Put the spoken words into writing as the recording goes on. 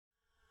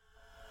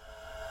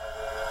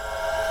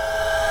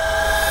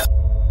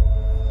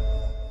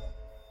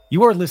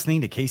You are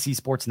listening to KC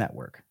Sports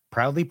Network,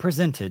 proudly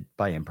presented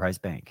by Emprise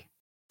Bank.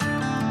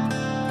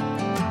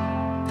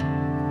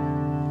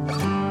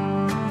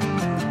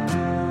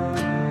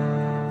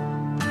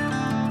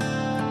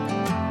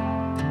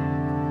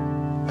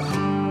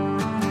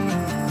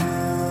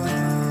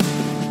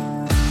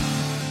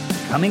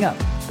 Coming up,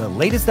 the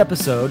latest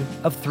episode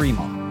of 3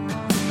 Mall.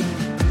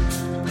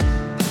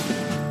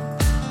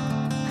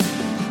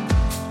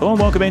 Hello and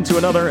welcome into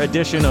another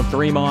edition of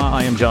 3 Ma.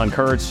 I am John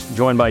Kurtz,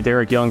 joined by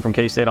Derek Young from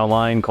K-State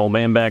Online, Cole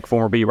Manbeck,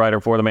 former beat writer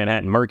for the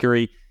Manhattan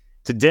Mercury.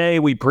 Today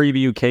we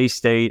preview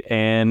K-State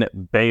and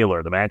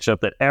Baylor, the matchup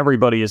that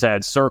everybody has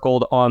had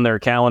circled on their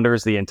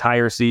calendars the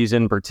entire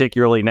season,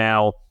 particularly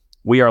now.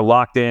 We are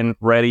locked in,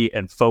 ready,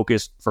 and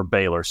focused for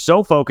Baylor.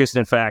 So focused,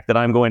 in fact, that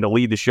I'm going to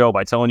lead the show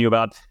by telling you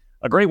about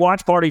a great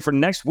watch party for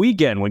next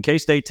weekend when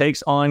K-State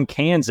takes on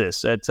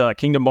Kansas at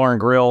Kingdom Bar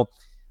and Grill.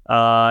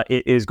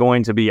 It is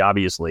going to be,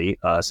 obviously,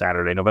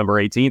 Saturday, November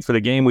 18th for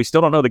the game. We still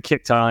don't know the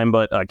kick time,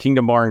 but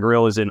Kingdom Bar and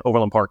Grill is in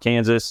Overland Park,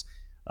 Kansas.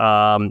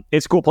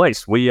 It's a cool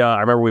place. I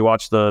remember we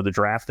watched the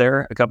draft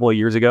there a couple of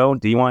years ago,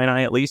 DY and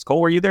I at least.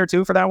 Cole, were you there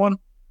too for that one?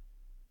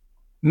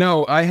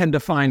 No, I had to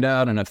find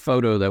out in a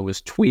photo that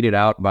was tweeted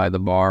out by the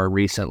bar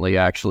recently,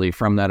 actually,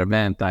 from that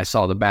event. I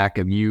saw the back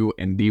of you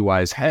and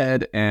DY's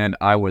head, and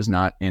I was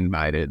not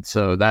invited.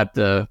 So that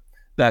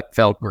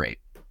felt great.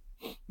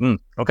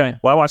 Okay.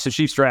 Well, I watched the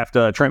Chiefs draft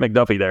Trent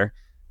McDuffie there,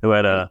 who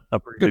had a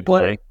pretty good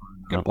play.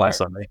 Good play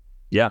Sunday.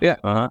 Yeah.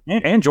 Uh-huh.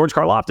 And George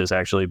Karlaftis,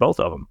 actually, both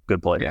of them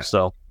good players. Yeah.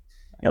 So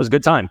it was a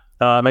good time.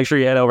 Make sure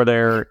you head over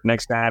there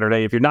next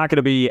Saturday. If you're not going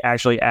to be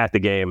actually at the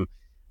game,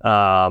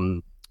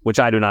 which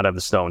I do not have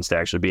the stones to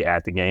actually be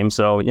at the game.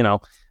 So,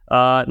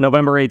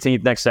 November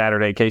 18th, next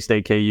Saturday,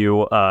 K-State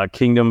KU,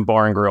 Kingdom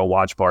Bar and Grill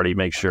watch party.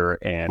 Make sure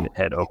and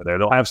head over there.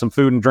 They'll have some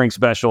food and drink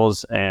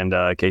specials, and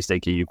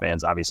K-State KU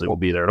fans obviously will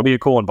be there. It'll be a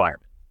cool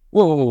environment.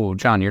 Whoa,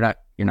 John, you're not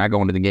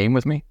going to the game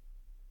with me?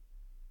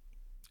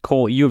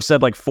 Cole, you have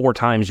said like 4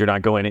 times you're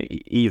not going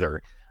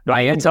either.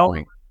 I am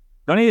going.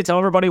 Don't need to tell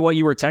everybody what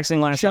you were texting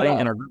last night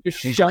in our group.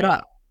 Shut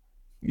up.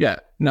 Yeah,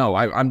 no,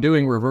 I'm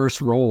doing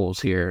reverse roles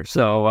here.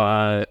 So,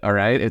 all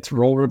right, it's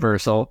role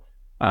reversal.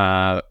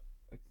 You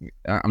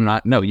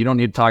don't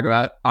need to talk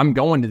about it. I'm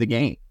going to the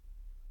game.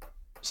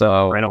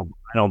 So I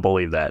don't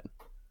believe that.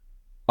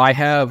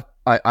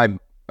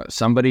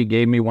 Somebody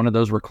gave me one of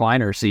those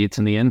recliner seats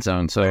in the end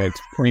zone, so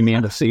it's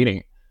premium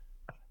seating.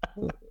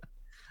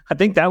 I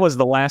think that was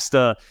the last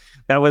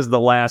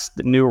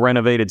new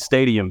renovated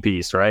stadium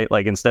piece, right?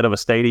 Like instead of a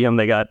stadium,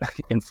 they got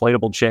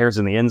inflatable chairs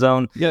in the end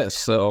zone. Yes.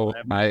 So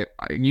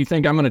you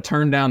think I'm going to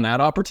turn down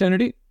that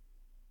opportunity?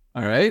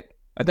 All right.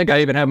 I think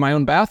I even have my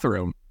own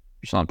bathroom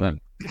or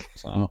something.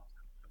 So,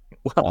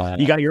 well,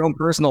 you got your own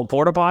personal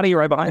porta potty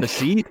right behind the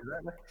seat.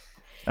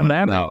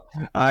 No,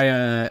 I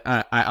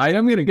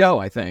am going to go,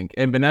 I think.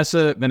 And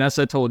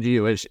Vanessa told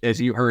you, as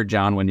you heard,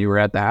 John, when you were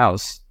at the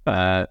house,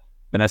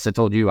 Vanessa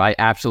told you I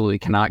absolutely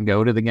cannot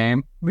go to the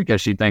game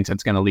because she thinks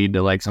it's going to lead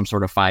to like some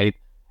sort of fight.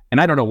 And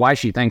I don't know why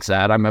she thinks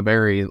that. I'm a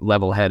very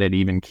level-headed,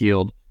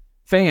 even-keeled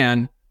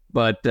fan,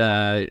 but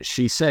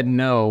she said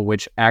no,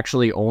 which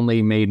actually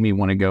only made me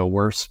want to go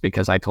worse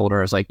because I told her,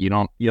 I was like, you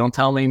don't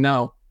tell me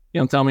no. You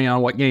don't tell me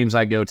on what games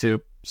I go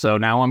to. So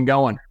now I'm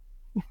going.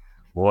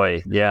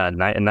 Boy, yeah,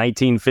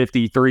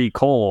 1953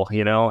 Cole,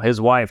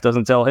 his wife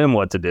doesn't tell him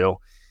what to do.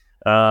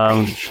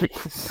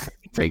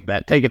 Take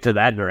it to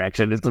that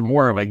direction. It's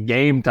more of a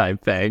game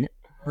type thing.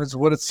 That's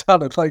what it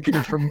sounded like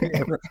from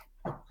here.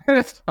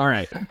 All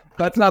right.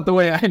 That's not the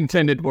way I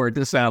intended for it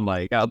to sound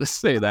like. I'll just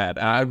say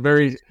that. I'm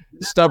very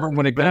stubborn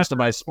when it comes to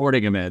my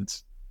sporting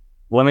events.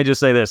 Let me just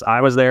say this. I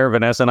was there.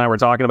 Vanessa and I were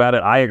talking about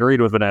it. I agreed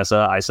with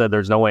Vanessa. I said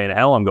there's no way in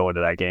hell I'm going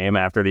to that game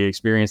after the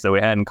experience that we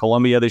had in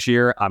Columbia this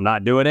year. I'm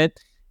not doing it.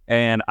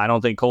 And I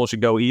don't think Cole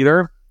should go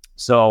either.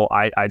 So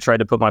I tried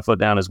to put my foot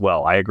down as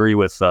well. I agree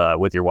with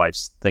your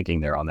wife's thinking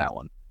there on that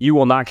one. You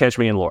will not catch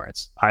me in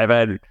Lawrence. I've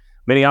had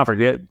many offers.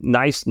 Yeah,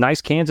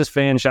 nice Kansas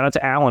fan. Shout out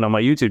to Alan on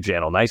my YouTube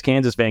channel. Nice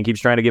Kansas fan keeps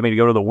trying to get me to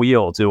go to the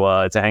Wheel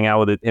to hang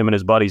out with him and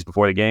his buddies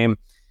before the game.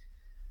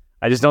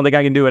 I just don't think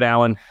I can do it,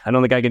 Alan. I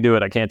don't think I can do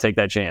it. I can't take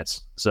that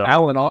chance. So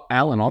Alan,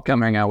 I'll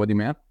come hang out with you,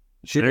 man.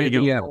 There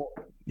you go.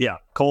 Yeah,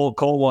 Cole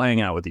will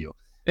hang out with you.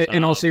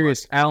 In all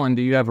seriousness, Alan,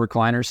 do you have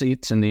recliner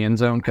seats in the end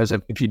zone? Because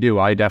if you do,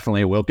 I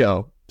definitely will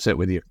go sit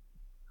with you.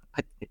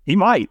 He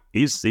might.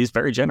 He's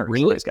very generous.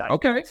 Really? This guy.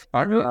 Okay.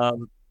 All right.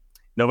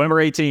 November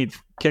 18th,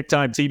 kick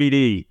time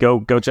TBD.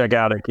 Go check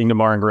out at Kingdom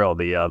Bar and Grill,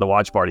 the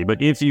watch party.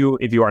 But if you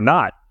are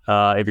not,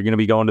 if you're going to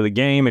be going to the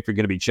game, if you're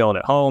going to be chilling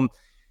at home,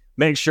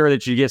 make sure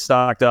that you get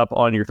stocked up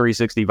on your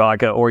 360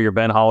 vodka or your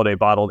Ben Holiday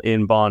bottled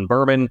in bond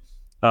bourbon.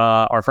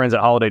 Our friends at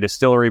Holiday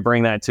Distillery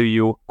bring that to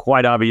you.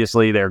 Quite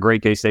obviously, they're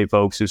great K-State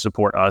folks who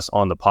support us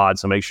on the pod,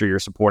 so make sure you're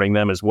supporting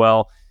them as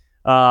well.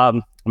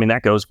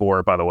 That goes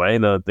for, by the way,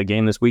 the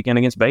game this weekend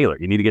against Baylor.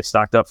 You need to get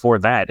stocked up for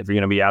that if you're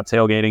going to be out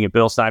tailgating at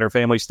Bill Snyder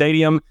Family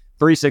Stadium.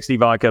 360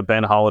 vodka,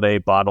 Ben Holiday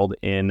bottled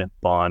in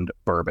bond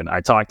bourbon.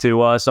 I talked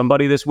to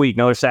somebody this week,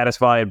 another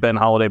satisfied Ben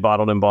Holiday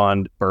bottled in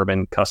bond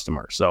bourbon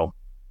customer. So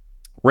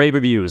rave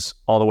reviews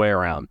all the way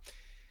around.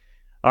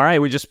 All right,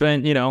 we just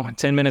spent,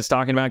 10 minutes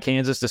talking about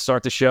Kansas to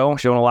start the show,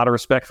 showing a lot of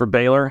respect for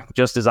Baylor,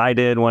 just as I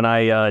did when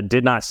I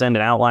did not send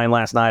an outline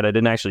last night. I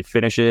didn't actually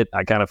finish it.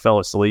 I kind of fell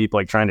asleep,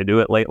 trying to do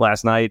it late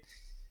last night.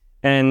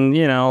 And,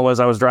 as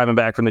I was driving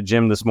back from the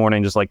gym this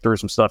morning, just threw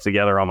some stuff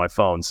together on my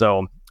phone.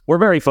 So we're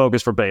very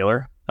focused for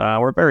Baylor.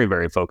 We're very,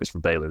 very focused for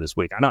Baylor this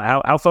week. I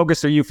know. How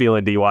focused are you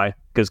feeling, DY?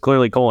 Because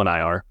clearly Cole and I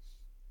are.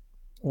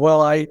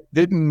 Well, I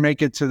didn't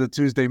make it to the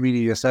Tuesday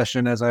media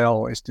session as I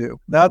always do.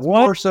 That's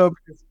more so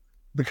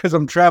because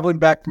I'm traveling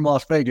back from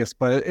Las Vegas,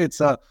 but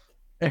it's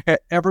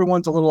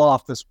everyone's a little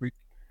off this week.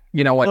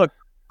 You know what? Look,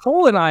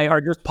 Cole and I are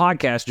just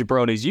podcast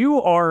jabronis.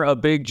 You are a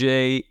big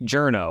J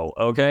journo,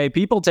 okay?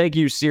 People take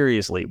you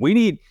seriously.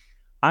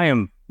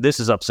 This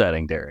is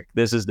upsetting, Derek.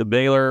 This is the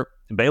Baylor.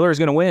 Baylor is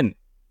going to win.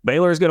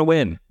 Baylor is going to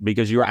win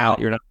because you're out.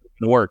 You're not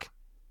going to work.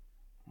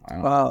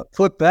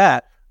 Flip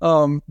that.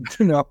 I'm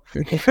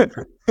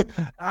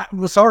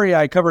sorry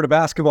I covered a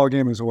basketball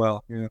game as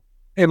well,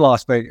 in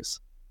Las Vegas.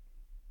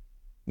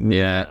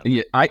 Yeah.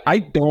 I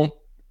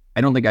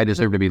don't think I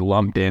deserve to be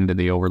lumped into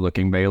the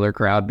overlooking Baylor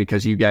crowd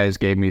because you guys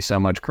gave me so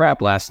much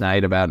crap last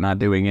night about not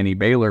doing any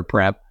Baylor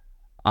prep.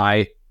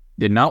 I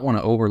did not want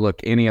to overlook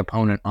any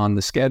opponent on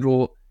the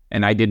schedule,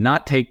 and I did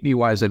not take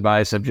DY's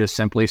advice of just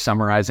simply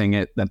summarizing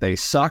it that they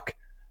suck.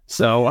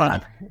 So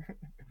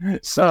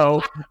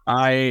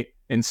I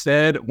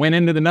instead went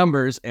into the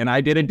numbers and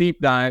I did a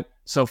deep dive.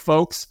 So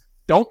folks,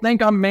 don't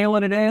think I'm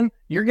mailing it in.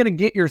 You're going to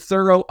get your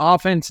thorough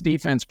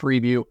offense-defense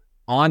preview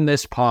on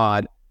this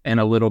pod in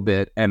a little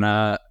bit. And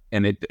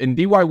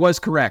DY was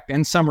correct.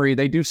 In summary,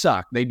 they do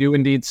suck. They do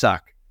indeed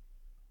suck.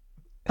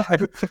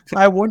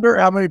 I wonder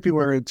how many people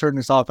are going to turn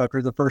this off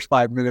after the first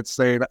 5 minutes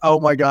saying, oh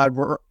my God,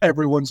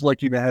 everyone's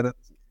looking ahead of us.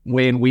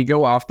 When we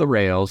go off the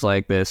rails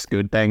like this,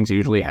 good things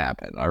usually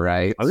happen. All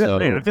right. I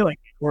feel like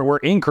we're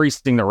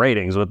increasing the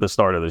ratings with the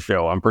start of the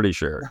show. I'm pretty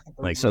sure.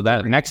 So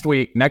that next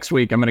week,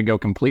 I'm going to go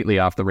completely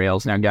off the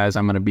rails. Now, guys,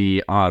 I'm going to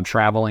be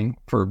traveling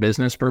for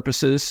business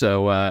purposes.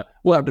 So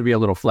we'll have to be a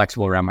little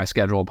flexible around my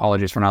schedule.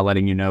 Apologies for not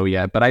letting you know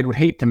yet, but I would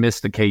hate to miss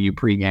the KU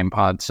pregame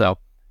pod. So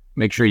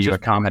make sure you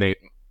accommodate.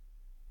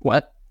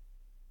 What?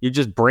 You're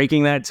just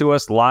breaking that to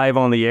us live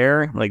on the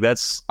air?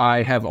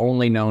 I have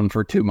only known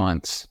for 2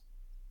 months.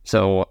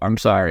 So I'm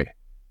sorry.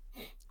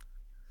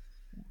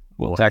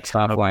 We'll text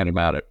offline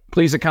about it.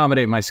 Please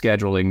accommodate my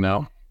scheduling,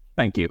 though.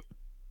 Thank you.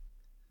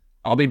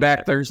 I'll be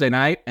back Thursday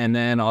night, and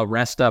then I'll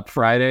rest up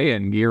Friday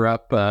and gear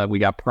up. We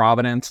got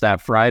Providence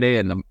that Friday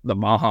and the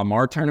Maha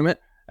Mar tournament,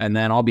 and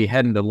then I'll be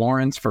heading to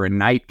Lawrence for a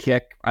night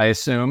kick, I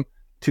assume,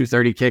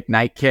 2:30 kick,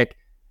 night kick,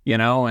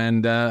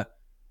 and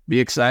be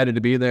excited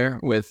to be there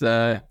with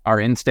our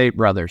in-state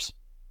brothers.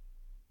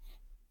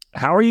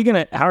 How are you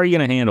gonna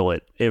handle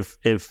it if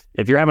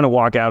you're having to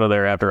walk out of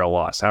there after a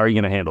loss? How are you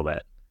gonna handle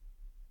that?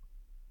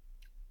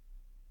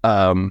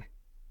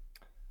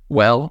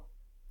 Well,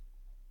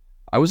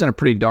 I was in a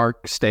pretty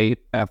dark state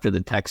after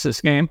the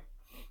Texas game,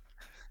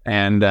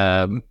 and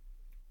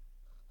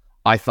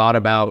I thought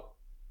about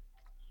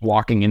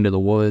walking into the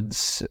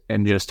woods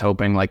and just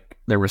hoping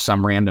there was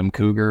some random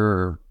cougar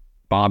or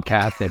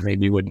bobcat that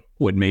maybe would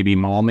maybe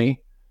maul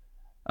me.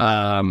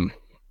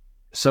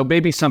 So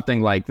maybe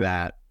something like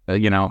that.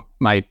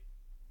 Might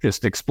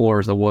just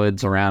explore the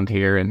woods around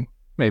here, and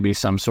maybe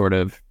some sort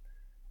of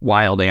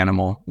wild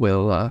animal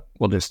will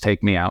just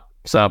take me out.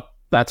 So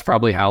that's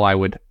probably how I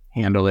would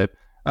handle it.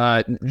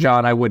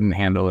 John, I wouldn't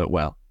handle it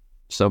well.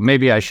 So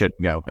maybe I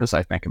shouldn't go as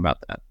I think about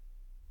that.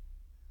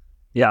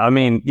 Yeah, I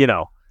mean,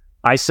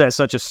 I set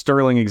such a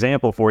sterling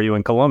example for you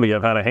in Columbia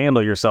of how to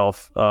handle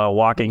yourself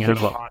walking into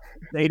the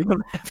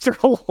stadium after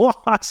a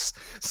loss.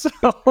 So,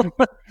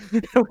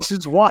 which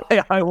is why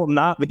I will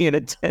not be in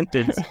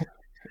attendance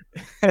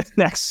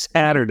next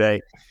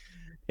Saturday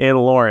in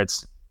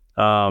Lawrence.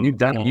 You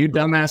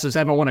dumbasses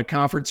haven't won a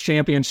conference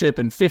championship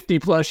in 50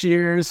 plus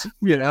years.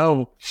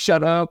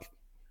 Shut up.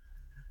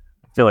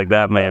 I feel like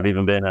that may have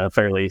even been a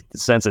fairly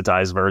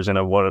sensitized version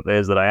of what it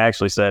is that I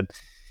actually said.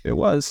 It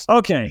was.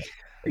 Okay.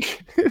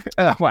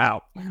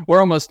 Wow. We're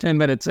almost 10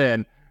 minutes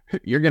in.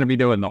 You're going to be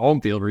doing the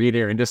home field read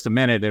here in just a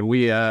minute, and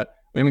we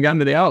haven't gotten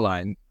to the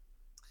outline.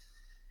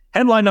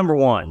 Headline number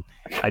one.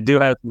 I do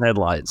have some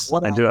headlines.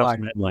 What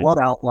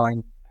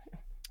outline?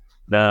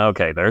 No,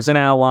 okay, there's an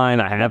outline.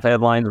 I have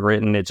headlines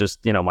written. It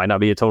just, might not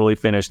be a totally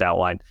finished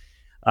outline.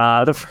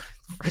 The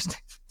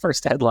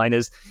first headline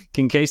is,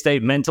 can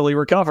K-State mentally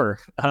recover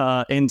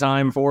in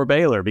time for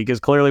Baylor? Because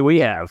clearly we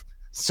have.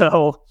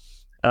 So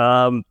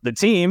the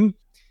team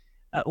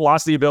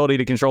lost the ability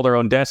to control their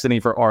own destiny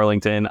for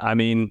Arlington. I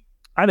mean,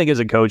 I think as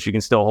a coach, you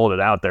can still hold it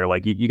out there.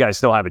 You guys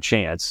still have a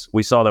chance.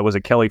 We saw that was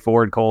a Kelly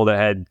Ford Cole that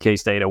had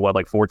K-State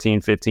at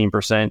 14,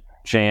 15%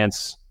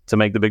 chance to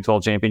make the Big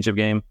 12 championship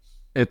game.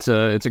 It's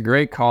a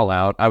great call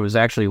out. I was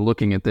actually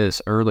looking at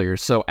this earlier.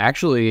 So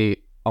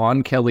actually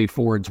on Kelly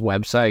Ford's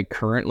website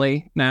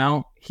currently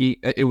now,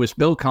 it was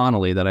Bill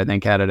Connolly that I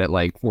think had it at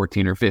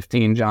 14 or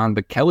 15, John,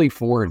 but Kelly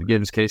Ford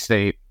gives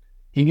K-State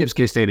a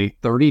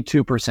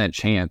 32%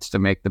 chance to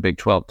make the Big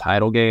 12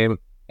 title game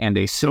and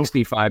a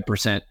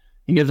 65%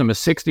 He gives them a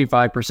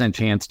 65%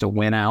 chance to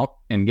win out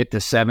and get to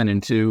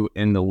 7-2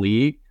 in the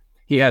league.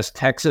 He has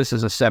Texas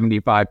as a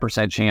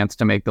 75% chance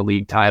to make the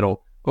league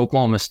title,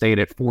 Oklahoma State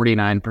at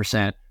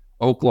 49%,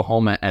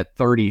 Oklahoma at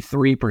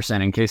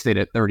 33%, and K-State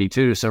at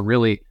 32%. So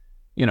really,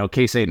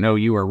 K-State and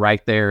OU are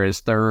right there as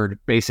third,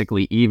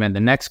 basically even. The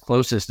next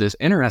closest is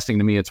interesting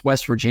to me. It's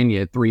West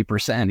Virginia at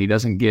 3%. He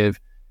doesn't give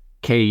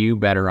KU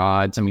better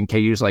odds. I mean,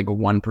 KU's like a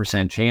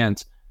 1%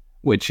 chance,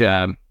 which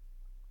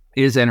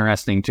is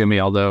interesting to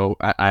me, although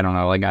I don't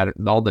know, like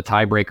all the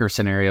tiebreaker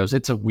scenarios,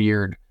 it's a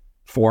weird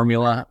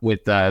formula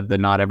with the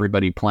not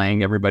everybody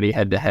playing everybody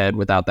head to head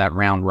without that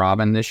round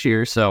robin this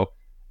year. So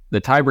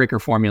the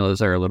tiebreaker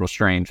formulas are a little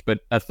strange, but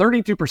a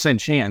 32%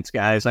 chance,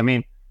 guys. I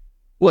mean,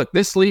 look,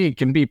 this league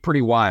can be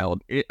pretty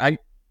wild. I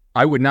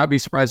would not be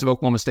surprised if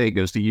Oklahoma State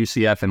goes to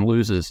UCF and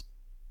loses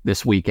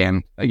this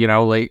weekend.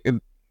 Like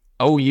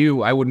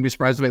OU, I wouldn't be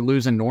surprised if they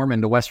lose in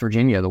Norman to West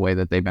Virginia the way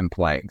that they've been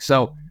playing.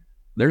 So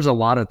there's a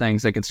lot of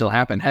things that could still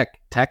happen. Heck,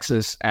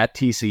 Texas at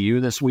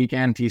TCU this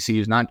weekend.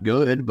 TCU's not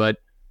good, but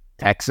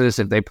Texas,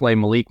 if they play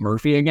Malik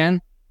Murphy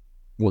again,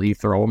 will you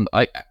throw him?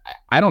 I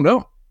don't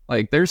know.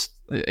 Like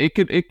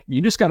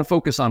you just got to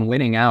focus on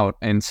winning out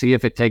and see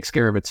if it takes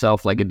care of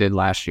itself like it did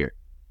last year.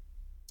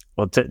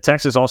 Well,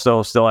 Texas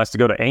also still has to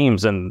go to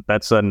Ames, and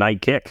that's a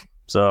night kick.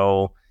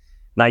 So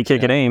night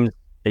kick at Ames,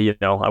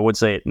 I would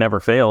say it never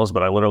fails,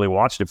 but I literally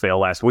watched it fail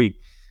last week.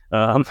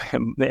 And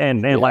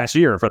last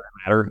year, for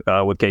that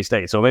matter, with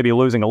K-State. So maybe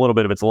losing a little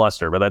bit of its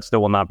luster, but that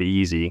still will not be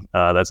easy.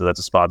 That's a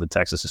spot that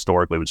Texas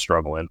historically would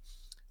struggle in.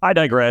 I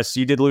digress.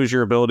 You did lose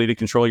your ability to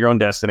control your own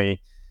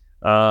destiny.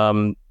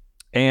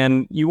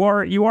 And you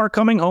are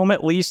coming home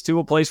at least to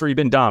a place where you've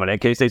been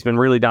dominant. K-State's been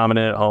really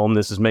dominant at home.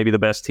 This is maybe the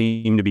best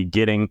team to be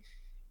getting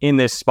in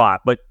this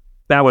spot, but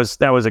that was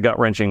a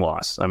gut-wrenching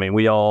loss. I mean,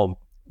 we all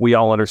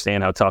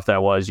understand how tough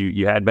that was.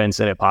 You had Ben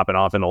Sinnott popping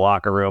off in the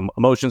locker room.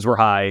 Emotions were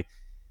high.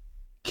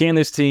 Can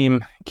this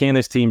team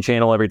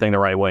channel everything the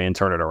right way and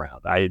turn it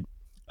around?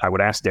 I would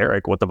ask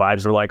Derek what the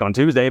vibes were like on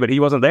Tuesday, but he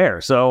wasn't there.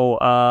 So,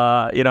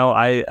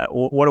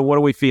 what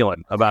are we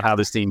feeling about how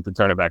this team can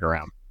turn it back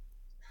around?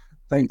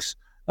 Thanks.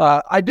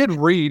 I did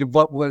read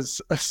what was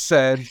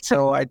said,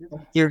 so I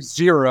didn't hear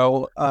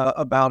zero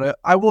about it.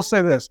 I will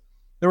say this.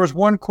 There was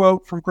one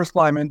quote from Chris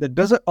Lyman that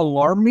doesn't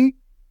alarm me,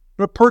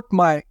 but perked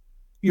my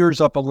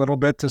ears up a little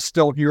bit to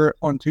still hear it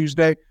on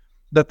Tuesday,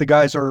 that the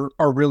guys are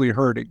really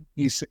hurting.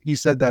 He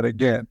said that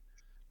again.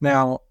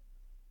 Now,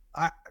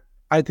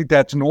 I think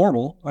that's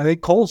normal. I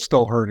think Cole's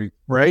still hurting,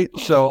 right?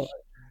 So,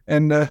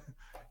 and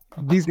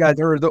these guys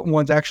are the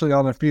ones actually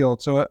on the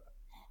field. So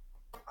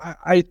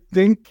I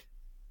think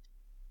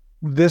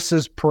this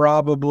is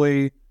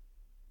probably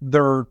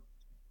their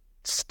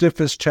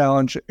stiffest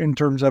challenge in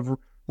terms of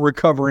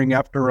recovering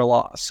after a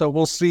loss. So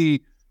we'll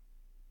see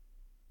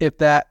if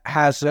that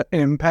has an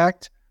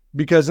impact,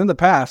 because in the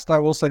past, I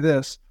will say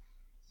this,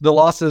 the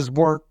losses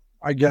weren't,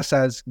 I guess,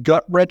 as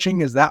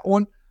gut-wrenching as that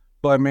one.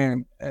 But,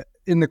 man,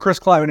 in the Chris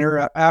Kleiman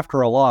era,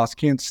 after a loss,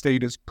 Kansas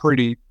State is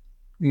pretty,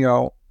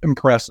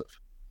 impressive.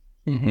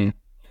 Mm-hmm.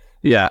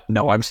 Yeah,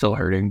 no, I'm still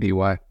hurting,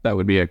 DY. That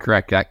would be a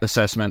correct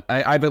assessment.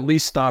 I've at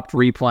least stopped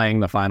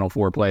replaying the final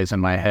four plays in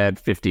my head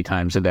 50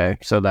 times a day.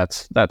 So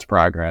that's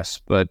progress.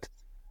 But,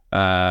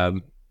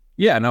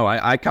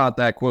 I caught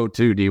that quote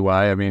too,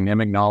 DY. I mean,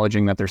 him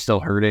acknowledging that they're still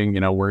hurting.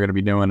 We're going to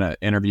be doing an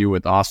interview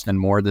with Austin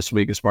Moore this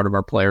week as part of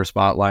our player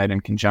spotlight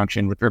in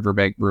conjunction with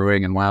Riverbank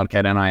Brewing and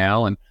Wildcat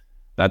NIL. And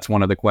that's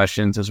one of the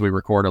questions as we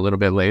record a little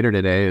bit later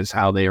today, is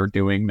how they are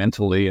doing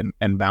mentally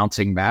and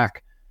bouncing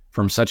back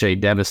from such a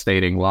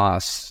devastating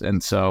loss.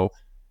 And so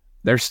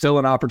there's still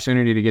an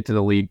opportunity to get to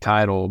the league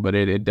title, but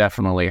it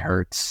definitely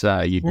hurts.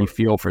 You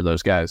feel for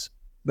those guys.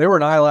 They were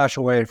an eyelash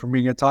away from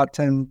being a top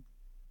 10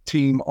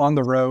 team on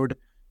the road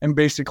and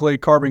basically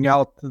carving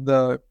out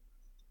the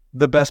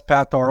best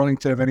path to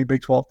Arlington of any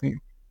Big 12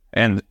 team.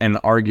 And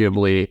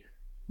arguably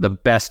the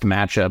best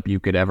matchup you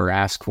could ever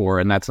ask for.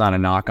 And that's not a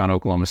knock on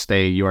Oklahoma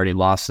State. You already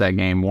lost that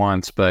game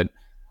once, but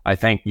I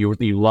think you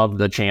love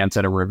the chance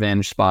at a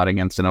revenge spot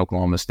against an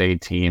Oklahoma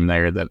State team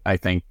there that I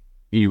think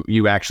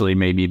you actually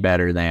may be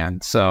better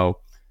than. So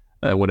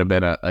that would have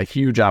been a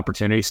huge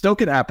opportunity. Still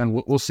could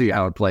happen. We'll see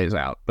how it plays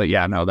out. But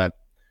yeah, no,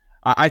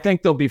 I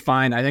think they'll be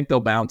fine. I think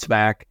they'll bounce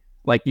back.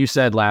 Like you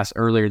said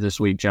earlier this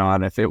week,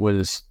 John, if it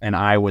was an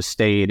Iowa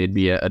State, it'd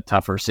be a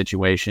tougher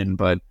situation.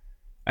 But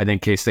I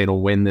think K-State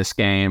will win this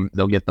game.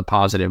 They'll get the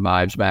positive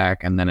vibes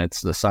back, and then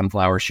it's the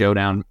Sunflower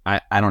Showdown.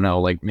 I don't know,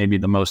 like maybe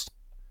the most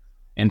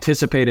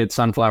anticipated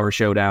Sunflower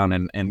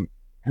Showdown, and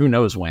who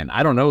knows when.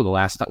 I don't know the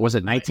last time. Was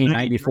it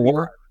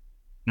 1994?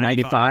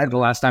 95, the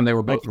last time they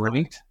were both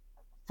ranked?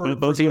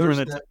 Both teams were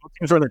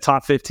in the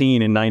top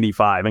 15 in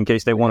 95, in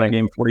case they won that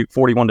game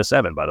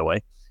 41-7, by the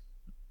way.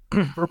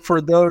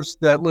 For those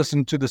that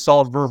listen to the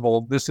Solid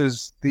Verbal, this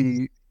is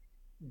the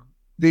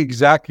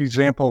exact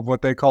example of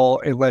what they call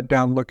a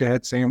letdown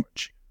look-ahead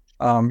sandwich.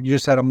 You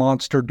just had a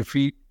monster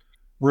defeat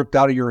ripped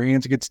out of your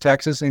hands against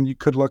Texas, and you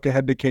could look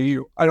ahead to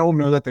KU. I don't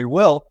know that they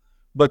will,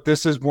 but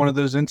this is one of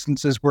those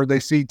instances where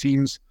they see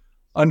teams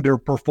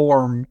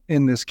underperform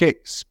in this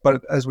case.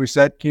 But as we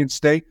said, Kansas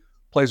State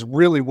plays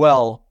really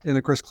well in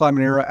the Chris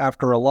Kleiman era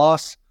after a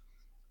loss.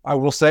 I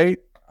will say,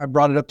 I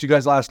brought it up to you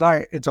guys last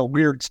night. It's a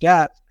weird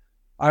stat.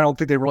 I don't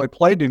think they really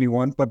played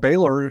anyone, but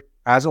Baylor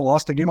hasn't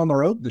lost a game on the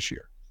road this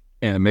year.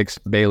 And it makes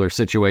Baylor's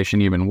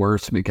situation even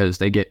worse because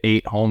they get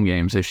 8 home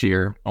games this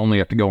year, only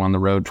have to go on the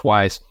road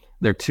twice.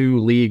 Their 2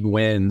 league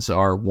wins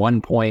are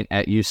 1 point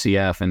at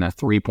UCF and a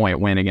 3-point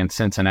win against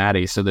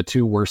Cincinnati. So the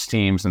 2 worst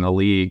teams in the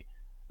league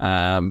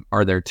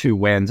are their 2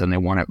 wins, and they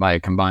won it by a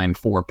combined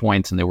 4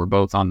 points, and they were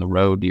both on the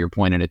road, to your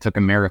point, and it took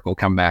a miracle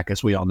comeback,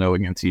 as we all know,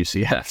 against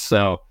UCF.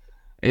 So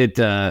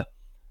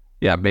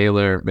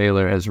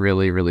Baylor has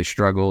really, really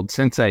struggled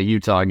since that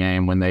Utah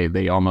game when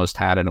they almost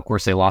had it. Of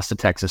course, they lost to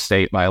Texas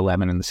State by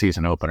 11 in the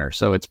season opener.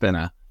 So it's been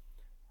a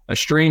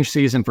strange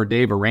season for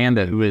Dave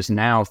Aranda, who is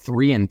now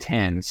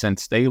 3-10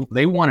 since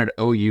they won at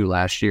OU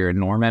last year in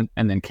Norman,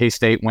 and then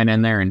K-State went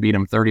in there and beat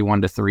them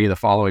 31-3 the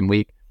following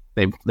week.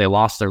 They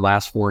lost their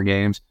last 4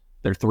 games.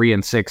 They're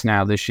 3-6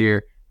 now this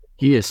year.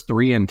 He is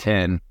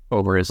 3-10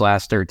 over his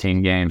last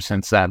 13 games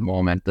since that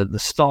moment. The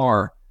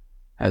star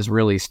has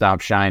really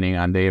stopped shining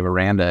on Dave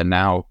Aranda, and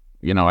now,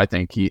 I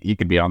think he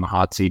could be on the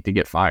hot seat to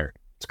get fired.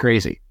 It's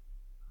crazy.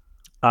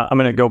 I'm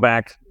going to go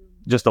back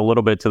just a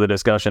little bit to the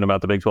discussion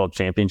about the Big 12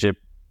 championship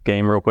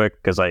game real quick,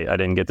 because I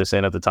didn't get this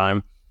in at the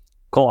time.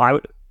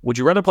 Cole, would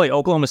you rather play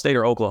Oklahoma State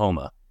or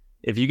Oklahoma?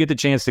 If you get the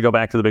chance to go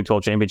back to the Big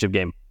 12 championship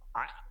game,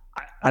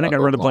 I think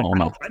I'd rather play.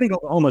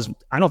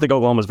 I don't think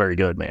Oklahoma's very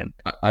good, man.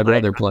 I'd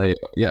rather play.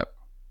 Yeah.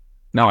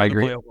 No, I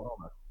agree.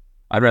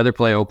 I'd rather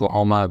play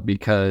Oklahoma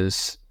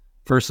because,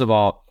 first of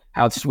all,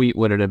 how sweet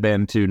would it have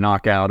been to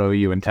knock out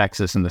OU and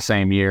Texas in the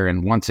same year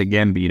and once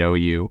again beat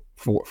OU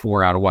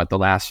four out of the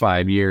last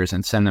 5 years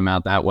and send them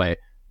out that way?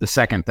 The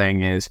second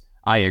thing is,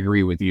 I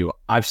agree with you.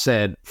 I've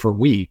said for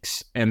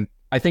weeks, and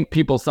I think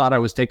people thought I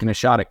was taking a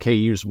shot at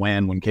KU's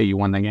win when KU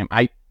won that game.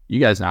 You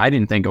guys know, I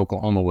didn't think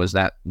Oklahoma was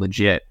that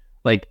legit.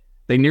 Like,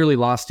 they nearly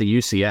lost to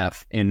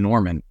UCF in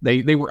Norman.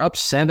 They were up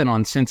 7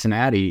 on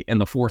Cincinnati in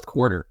the fourth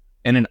quarter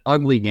in an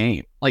ugly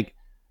game. Like,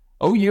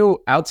 OU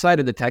outside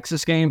of the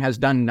Texas game has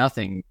done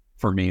nothing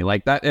for me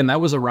like that. And that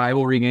was a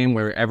rivalry game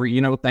where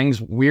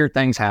weird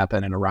things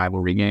happen in a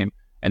rivalry game,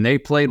 and they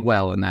played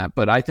well in that.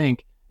 But I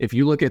think if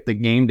you look at the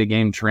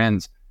game-to-game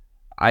trends,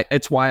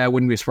 it's why I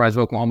wouldn't be surprised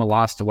if Oklahoma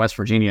lost to West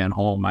Virginia at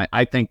home.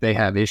 I think they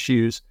have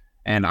issues,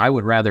 and I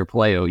would rather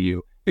play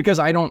OU because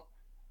I don't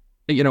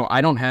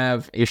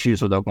have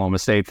issues with Oklahoma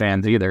State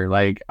fans either.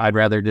 Like, I'd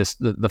rather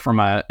just from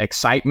a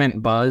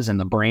excitement buzz and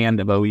the brand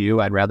of OU,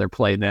 I'd rather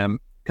play them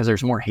because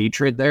there's more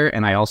hatred there.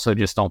 And I also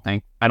just don't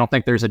think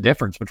there's a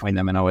difference between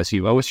them and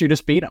OSU. OSU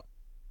just beat them.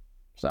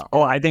 So,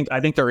 I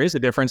think there is a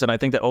difference, and I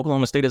think that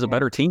Oklahoma State is a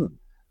better team.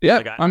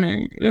 Yeah,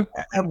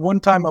 At one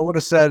time, I would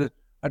have said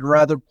I'd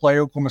rather play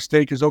Oklahoma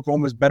State because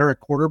Oklahoma's better at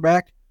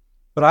quarterback,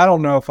 but I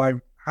don't know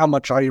how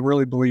much I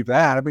really believe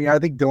that. I mean, I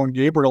think Dylan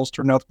Gabriel's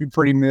turned out to be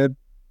pretty mid.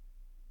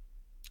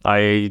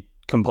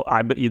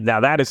 Now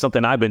that is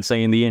something I've been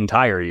saying the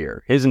entire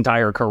year, his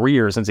entire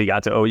career since he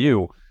got to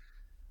OU.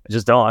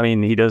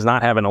 He does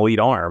not have an elite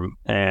arm,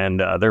 and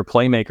their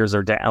playmakers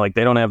are down. Like,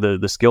 they don't have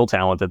the skill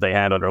talent that they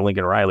had under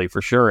Lincoln Riley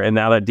for sure. And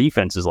now that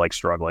defense is like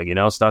struggling.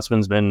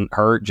 Stutzman's been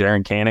hurt.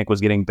 Jaron Kanik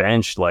was getting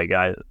benched.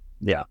 They're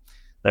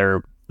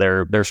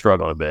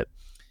struggling a bit.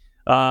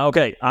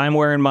 Okay, I'm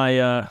wearing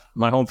my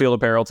my home field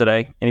apparel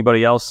today.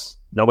 Anybody else?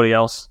 Nobody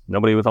else?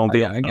 Nobody with home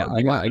field?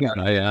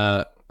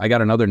 I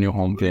got another new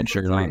home field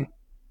shirt on.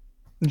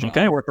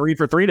 Okay, we're 3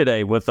 for 3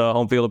 today with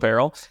home field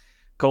apparel.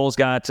 Cole's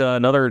got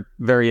another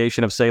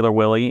variation of Sailor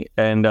Willie,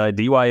 and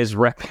DY is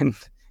repping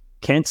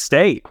Kent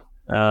State.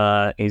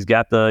 He's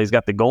got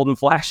the golden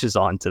flashes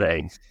on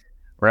today,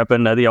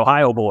 repping the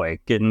Ohio boy,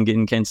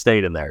 getting Kent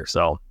State in there.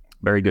 So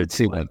very good.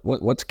 See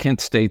what's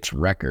Kent State's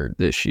record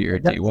this year?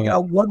 They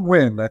got 1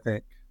 win, I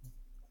think.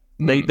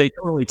 They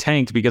totally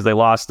tanked because they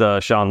lost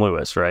Sean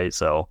Lewis, right?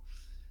 So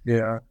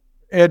yeah,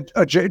 and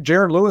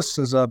Jared Lewis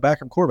is a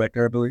backup quarterback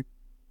there, I believe.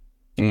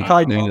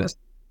 Kai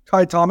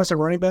Thomas, a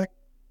running back.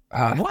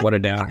 What a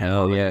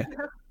downhill! Yeah,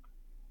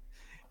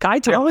 Kai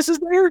Thomas is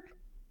there.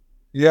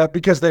 Yeah,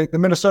 because the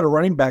Minnesota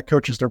running back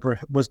coaches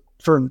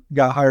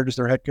got hired as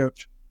their head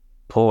coach.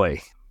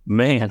 Boy,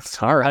 man,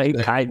 all right,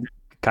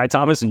 Kai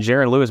Thomas and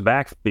Jaron Lewis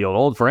backfield,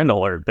 old friend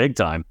alert, big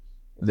time.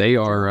 They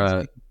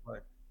are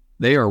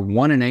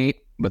 1-8,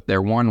 but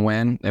they're 1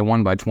 win. They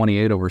won by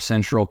 28 over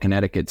Central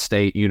Connecticut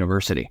State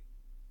University.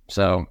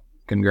 So,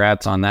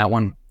 congrats on that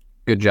one.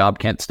 Good job,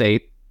 Kent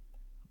State.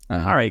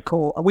 All right,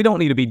 cool. We don't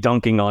need to be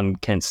dunking on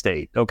Kent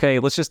State. Okay,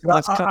 let's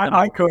cut them.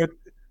 I could.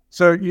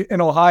 So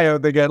in Ohio,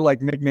 they get like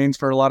nicknames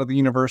for a lot of the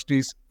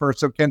universities.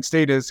 So Kent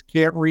State is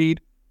can't read,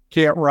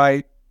 can't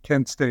write,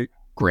 Kent State.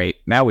 Great.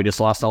 Now we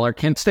just lost all our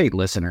Kent State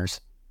listeners.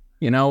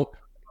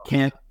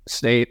 Kent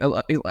State.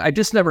 I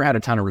just never had a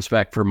ton of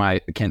respect for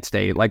my Kent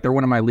State. Like, they're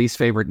one of my least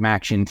favorite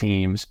MACtion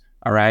teams.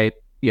 All right,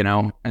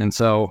 and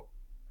so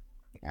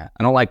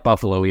I don't like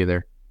Buffalo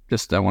either.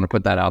 Just I want to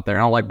put that out there. I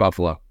don't like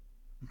Buffalo.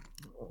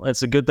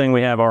 it's a good thing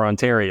we have our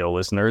Ontario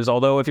listeners.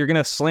 Although if you're going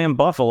to slam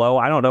Buffalo,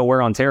 I don't know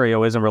where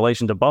Ontario is in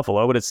relation to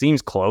Buffalo, but it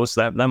seems close.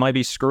 That might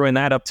be screwing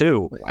that up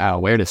too. Wow,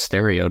 where to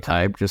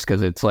stereotype just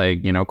because it's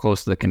like,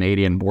 close to the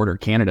Canadian border.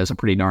 Canada's a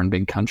pretty darn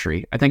big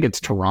country. I think it's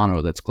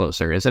Toronto that's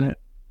closer, isn't it?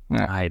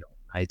 I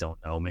don't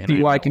know, man.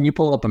 TY, can you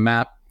pull up a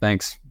map?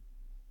 Thanks.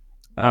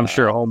 I'm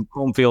sure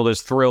home field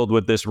is thrilled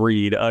with this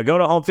read. Go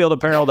to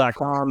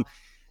homefieldapparel.com.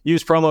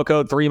 Use promo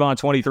code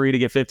 3MON23 to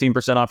get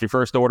 15% off your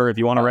first order. If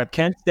you want to rep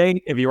Kent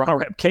State, if you want to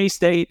rep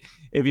K-State,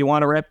 if you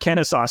want to rep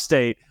Kennesaw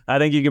State, I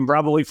think you can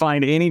probably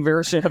find any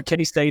version of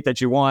K-State that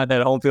you want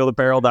at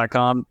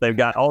homefieldapparel.com. They've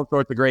got all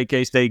sorts of great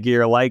K-State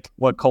gear like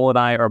what Cole and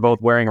I are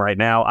both wearing right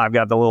now. I've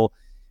got the little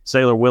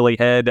Sailor Willie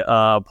head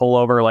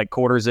pullover, like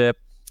quarter zip,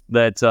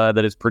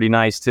 that is pretty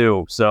nice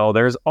too. So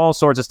there's all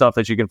sorts of stuff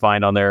that you can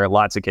find on there.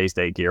 Lots of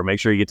K-State gear. Make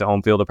sure you get to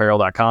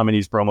homefieldapparel.com and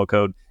use promo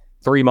code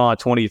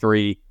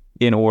 3MON23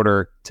 in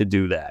order to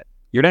do that.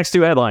 Your next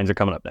two headlines are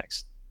coming up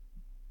next.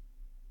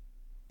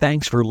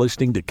 Thanks for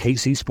listening to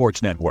KC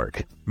Sports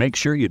Network. Make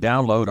sure you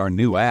download our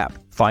new app.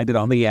 Find it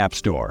on the App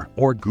Store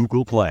or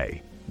Google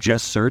Play.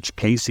 Just search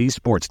KC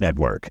Sports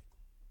Network.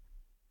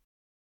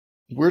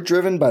 We're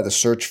driven by the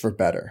search for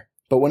better.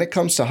 But when it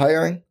comes to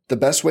hiring, the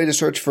best way to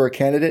search for a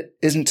candidate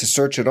isn't to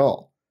search at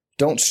all.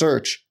 Don't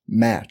search,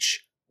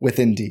 match with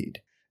Indeed.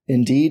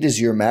 Indeed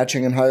is your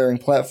matching and hiring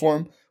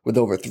platform with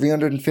over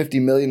 350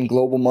 million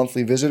global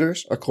monthly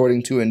visitors,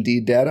 according to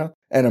Indeed data,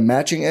 and a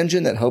matching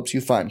engine that helps you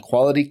find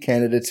quality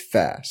candidates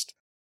fast.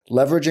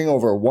 Leveraging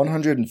over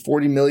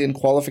 140 million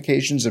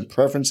qualifications and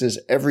preferences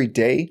every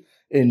day,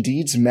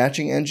 Indeed's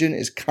matching engine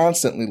is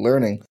constantly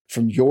learning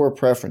from your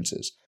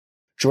preferences.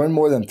 Join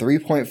more than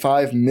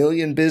 3.5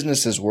 million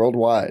businesses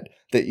worldwide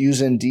that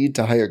use Indeed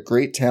to hire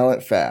great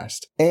talent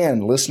fast.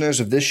 And listeners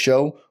of this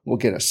show will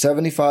get a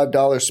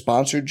 $75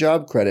 sponsored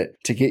job credit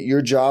to get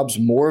your jobs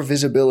more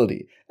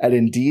visibility at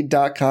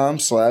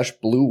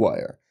Indeed.com/Blue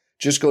Wire.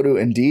 Just go to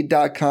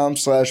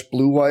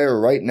Indeed.com/Blue Wire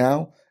right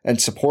now and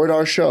support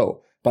our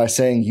show by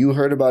saying you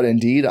heard about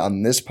Indeed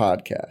on this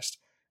podcast.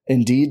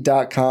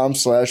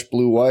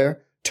 Indeed.com/Blue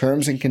Wire.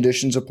 Terms and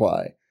conditions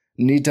apply.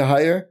 Need to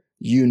hire?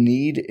 You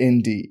need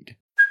Indeed.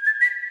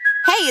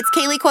 Hey, it's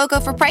Kaylee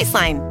Cuoco for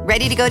Priceline.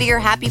 Ready to go to your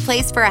happy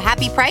place for a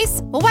happy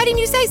price? Well, why didn't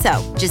you say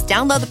so? Just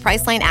download the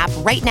Priceline app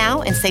right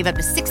now and save up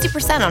to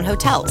 60% on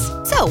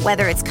hotels. So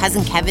whether it's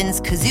Cousin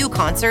Kevin's Kazoo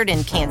Concert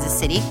in Kansas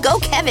City, go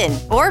Kevin,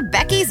 or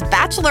Becky's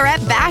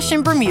Bachelorette Bash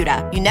in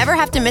Bermuda, you never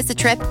have to miss a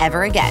trip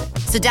ever again.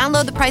 So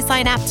download the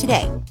Priceline app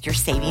today. Your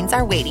savings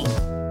are waiting.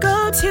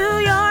 Go to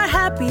your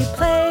happy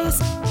place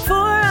for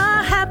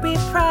a happy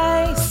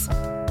price.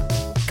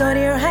 Go to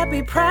your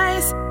happy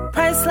price,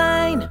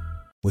 Priceline.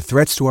 With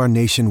threats to our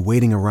nation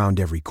waiting around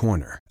every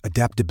corner,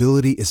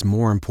 adaptability is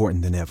more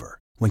important than ever.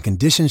 When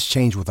conditions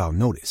change without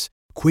notice,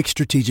 quick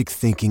strategic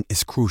thinking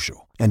is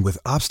crucial. And with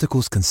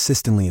obstacles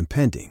consistently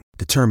impending,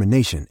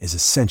 determination is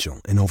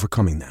essential in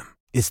overcoming them.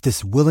 It's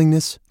this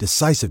willingness,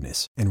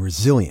 decisiveness, and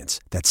resilience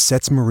that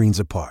sets Marines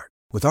apart.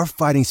 With our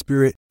fighting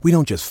spirit, we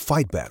don't just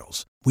fight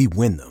battles, we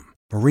win them.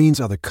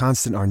 Marines are the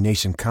constant our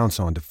nation counts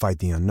on to fight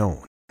the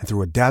unknown. And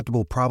through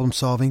adaptable problem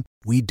solving,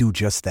 we do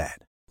just that.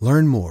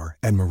 Learn more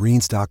at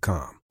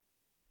marines.com.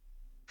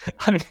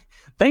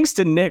 Thanks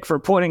to Nick for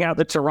pointing out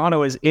that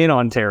Toronto is in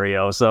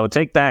Ontario. So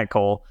take that,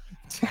 Cole.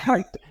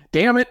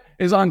 Damn it.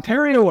 Is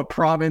Ontario a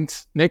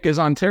province? Nick, is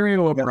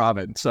Ontario a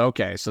province?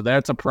 Okay, so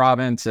that's a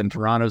province and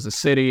Toronto's a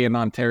city in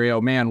Ontario.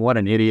 Man, what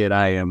an idiot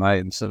I am. I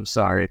am so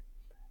sorry.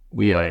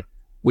 We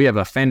have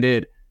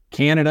offended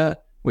Canada.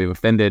 We've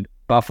offended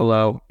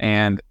Buffalo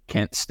and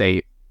Kent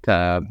State.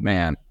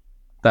 Man,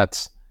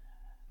 that's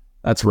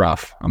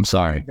rough. I'm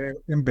sorry.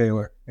 In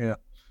Baylor, yeah.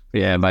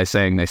 Yeah, by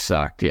saying they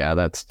sucked. Yeah,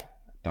 that's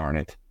darn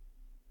it.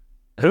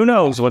 Who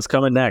knows what's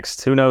coming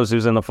next? Who knows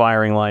who's in the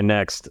firing line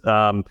next?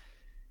 All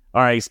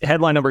right,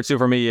 headline number 2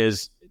 for me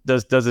is,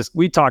 does this,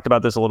 we talked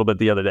about this a little bit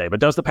the other day, but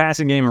does the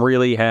passing game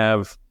really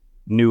have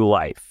new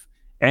life?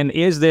 And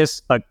is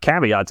this a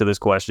caveat to this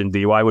question,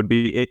 DY, would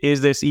be,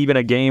 is this even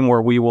a game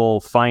where we will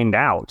find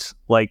out?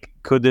 Like,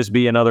 could this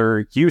be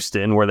another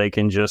Houston where they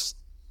can just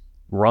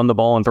run the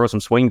ball and throw some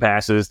swing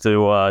passes to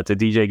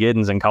DJ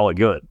Giddens and call it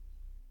good?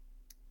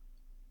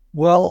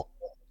 Well,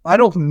 I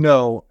don't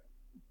know,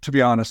 to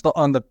be honest,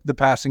 on the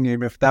passing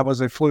game, if that was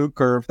a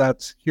fluke or if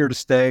that's here to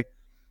stay.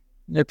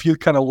 If you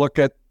kind of look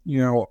at,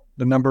 the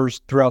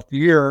numbers throughout the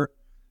year,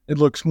 it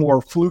looks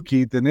more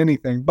fluky than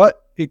anything,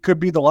 but it could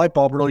be the light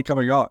bulb really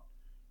coming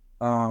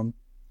on.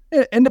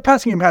 And the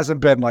passing game hasn't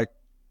been like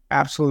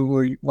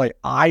absolutely like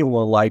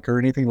Iowa-like or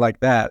anything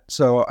like that.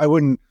 So I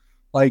wouldn't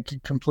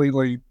like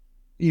completely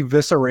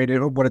eviscerate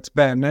it what it's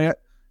been.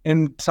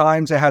 In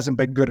times it hasn't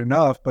been good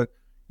enough, but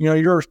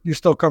you're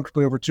still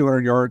comfortably over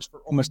 200 yards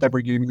for almost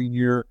every game of the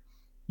year.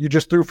 You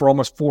just threw for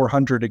almost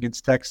 400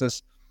 against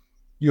Texas.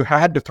 You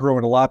had to throw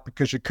it a lot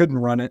because you couldn't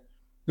run it.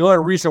 The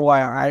only reason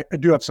why I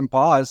do have some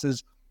pause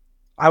is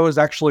I was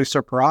actually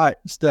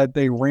surprised that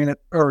they ran it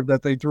or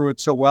that they threw it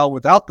so well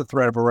without the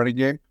threat of a running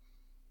game.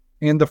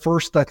 And the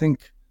first, I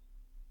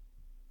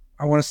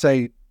want to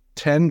say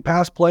 10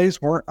 pass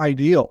plays weren't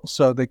ideal.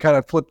 So they kind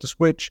of flipped the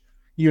switch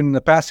even in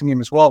the passing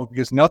game as well,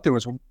 because nothing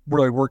was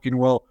really working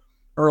well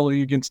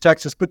early against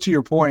Texas. But to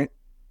your point,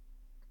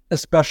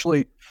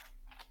 especially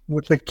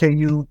with the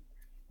KU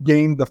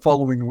game the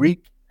following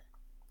week,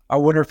 I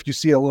wonder if you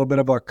see a little bit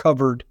of a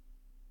covered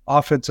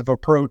offensive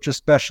approach,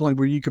 especially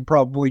where you could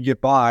probably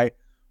get by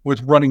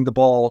with running the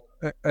ball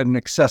an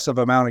excessive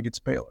amount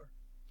against Baylor.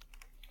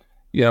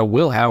 Yeah,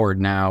 Will Howard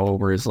now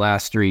over his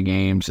last 3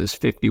 games is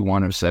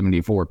 51 of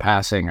 74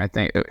 passing. I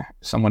think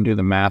someone do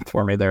the math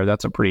for me there.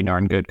 That's a pretty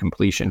darn good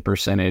completion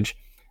percentage.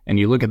 And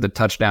you look at the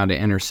touchdown to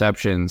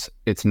interceptions,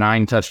 it's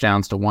 9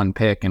 touchdowns to 1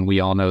 pick, and we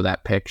all know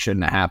that pick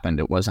shouldn't have happened.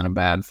 It wasn't a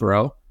bad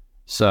throw.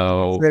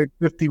 So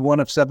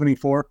 51 of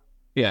 74.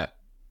 Yeah.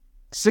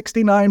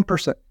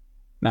 69%.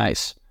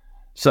 Nice.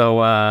 So,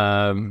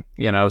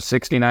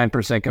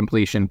 69%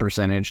 completion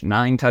percentage,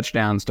 9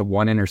 touchdowns to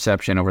 1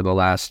 interception over the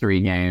last 3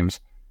 games.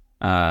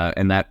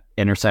 And that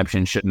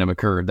interception shouldn't have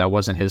occurred. That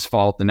wasn't his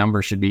fault. The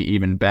number should be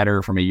even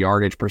better from a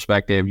yardage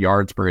perspective,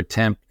 yards per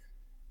attempt.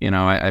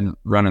 I'm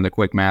running the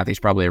quick math. He's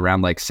probably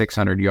around like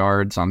 600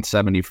 yards on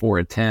 74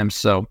 attempts.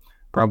 So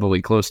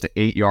probably close to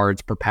 8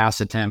 yards per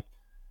pass attempt.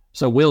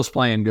 So Will's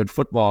playing good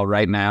football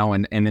right now.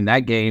 And in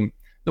that game,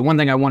 the one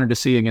thing I wanted to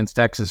see against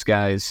Texas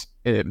guys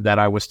that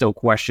I was still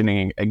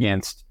questioning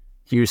against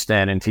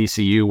Houston and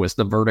TCU was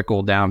the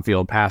vertical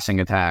downfield passing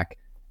attack.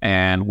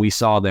 And we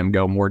saw them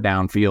go more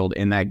downfield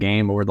in that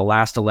game. Over the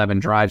last 11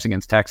 drives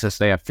against Texas,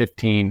 they have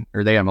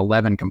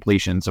 11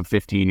 completions of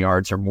 15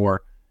 yards or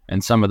more.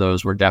 And some of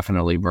those were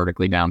definitely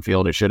vertically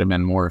downfield. It should have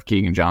been more if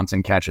Keegan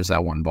Johnson catches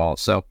that one ball.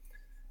 So,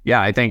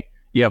 yeah, I think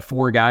you have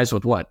 4 guys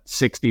with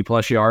 60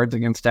 plus yards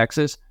against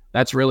Texas.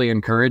 That's really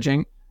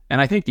encouraging. And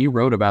I think you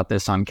wrote about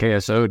this on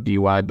KSO,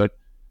 DY, but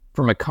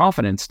from a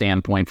confidence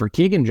standpoint, for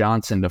Keegan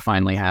Johnson to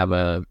finally have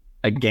a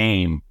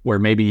game where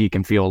maybe he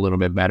can feel a little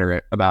bit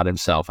better about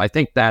himself, I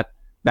think that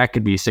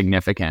could be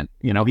significant.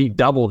 He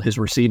doubled his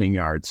receiving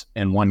yards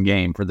in one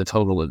game for the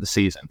total of the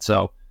season.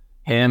 So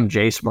him,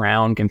 Jace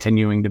Brown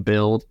continuing to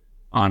build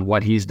on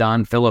what he's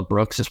done. Phillip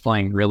Brooks is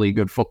playing really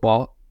good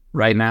football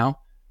right now.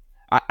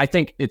 I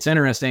think it's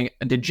interesting.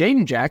 Did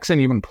Jaden Jackson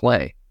even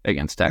play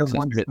against Texas?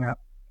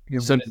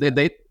 So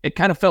it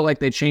kind of felt like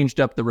they changed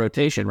up the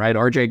rotation, right?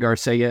 RJ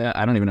Garcia,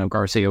 I don't even know if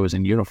Garcia was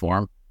in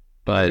uniform,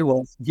 but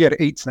he had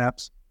 8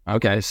 snaps.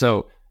 Okay,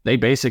 so they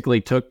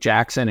basically took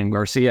Jackson and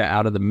Garcia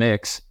out of the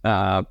mix.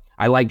 I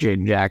like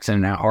Jaden Jackson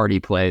and how hard he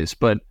plays,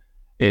 but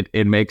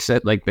it makes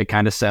it like they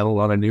kind of settled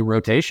on a new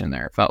rotation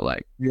there, it felt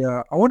like.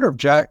 Yeah, I wonder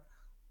if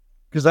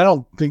because I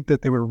don't think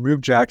that they would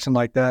remove Jackson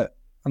like that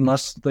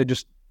unless they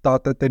just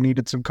thought that they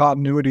needed some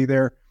continuity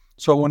there.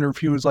 So I wonder if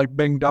he was like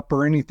banged up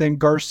or anything.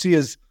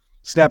 Garcia's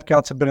snap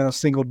counts have been in the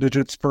single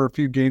digits for a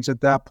few games at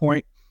that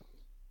point.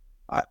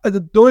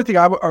 The only thing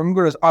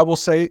I will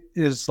say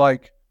is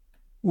like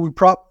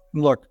the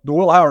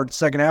Will Howard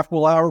second half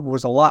Will Howard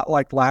was a lot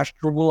like last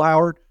year Will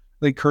Howard.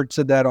 I think Kurt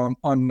said that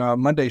on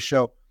Monday's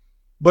show.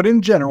 But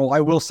in general, I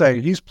will say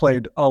he's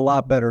played a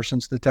lot better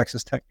since the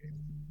Texas Tech game.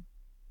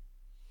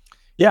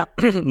 Yeah,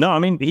 no, I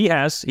mean he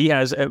has,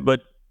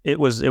 but it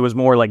was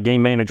more like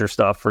game manager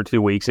stuff for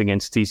 2 weeks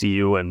against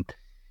TCU and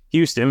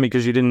Houston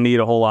because you didn't need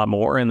a whole lot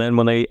more. And then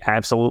when they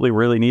absolutely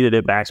really needed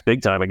it, backs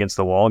big time against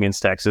the wall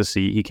against Texas,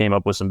 he came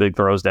up with some big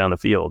throws down the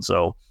field.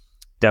 So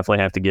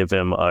definitely have to give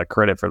him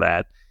credit for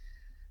that.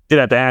 Did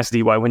have to ask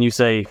DY, when you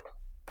say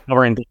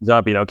covering things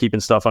up, keeping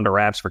stuff under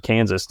wraps for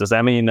Kansas, does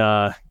that mean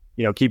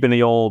keeping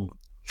the old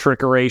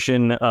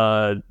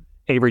trickeration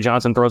Avery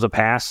Johnson throws a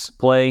pass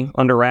play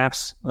under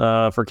wraps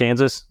for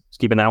Kansas? Just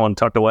keeping that one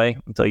tucked away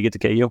until you get to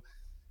KU?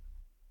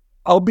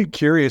 I'll be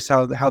curious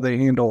how they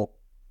handle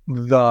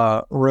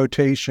the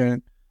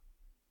rotation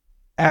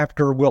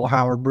after Will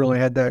Howard really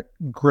had that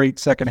great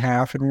second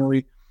half and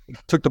really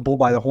took the bull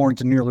by the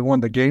horns and nearly won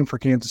the game for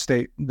Kansas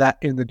State. That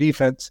in the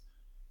defense,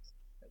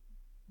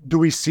 do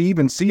we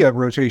even see a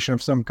rotation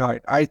of some kind?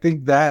 I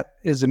think that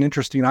is an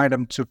interesting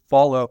item to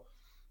follow,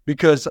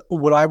 because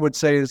what I would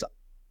say is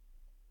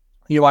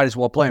you might as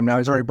well play him now.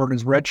 He's already burned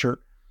his red shirt,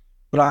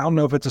 but I don't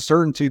know if it's a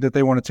certainty that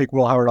they want to take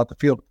Will Howard off the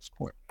field at this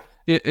point.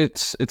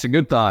 It's a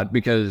good thought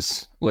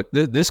because look,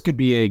 this could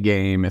be a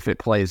game if it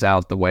plays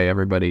out the way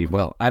everybody.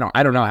 Well, I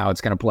don't know how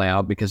it's going to play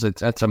out because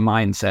that's a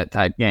mindset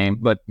type game.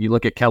 But you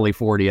look at Kelly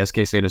 40,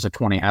 SK State is a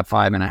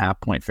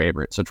 5.5 point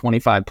favorite, so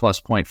 25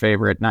 plus point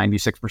favorite,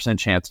 96%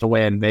 chance to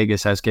win.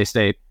 Vegas SK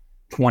State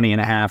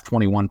 20.5,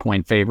 21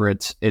 point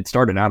favorites. It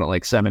started out at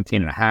like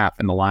 17.5,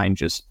 and the line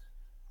just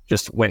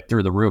went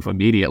through the roof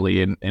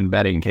immediately in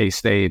betting K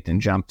State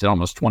and jumped to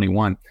almost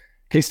 21.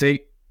 K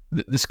State.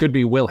 This could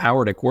be Will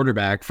Howard at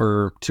quarterback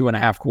for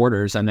 2.5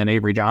 quarters, and then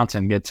Avery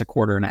Johnson gets a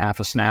quarter and a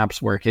half of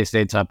snaps where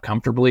K-State's up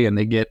comfortably, and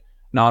they get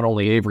not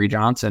only Avery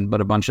Johnson,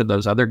 but a bunch of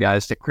those other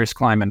guys that Chris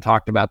Kleiman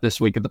talked about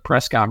this week at the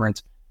press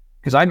conference.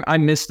 Because I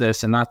missed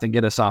this, and not to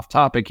get us off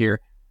topic here,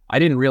 I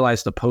didn't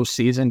realize the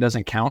postseason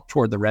doesn't count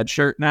toward the red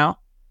shirt now.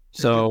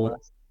 So,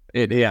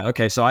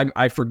 so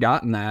I've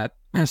forgotten that.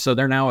 So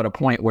they're now at a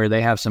point where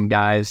they have some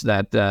guys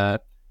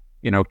that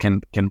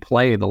can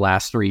play the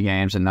last 3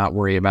 games and not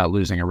worry about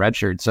losing a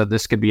redshirt. So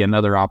this could be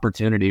another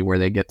opportunity where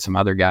they get some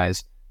other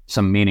guys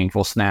some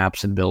meaningful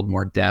snaps and build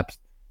more depth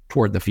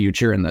toward the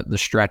future and the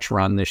stretch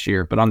run this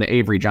year. But on the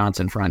Avery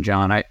Johnson front,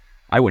 John,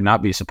 I would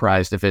not be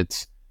surprised if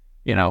it's,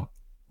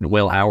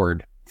 Will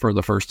Howard for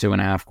the first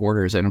 2.5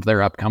 quarters. And if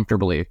they're up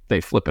comfortably, they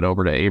flip it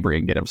over to Avery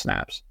and get him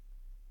snaps.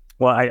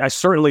 Well, I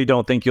certainly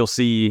don't think you'll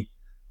see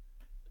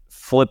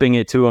flipping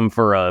it to him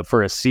for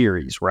a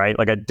series, right?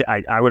 Like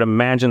I would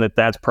imagine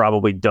that's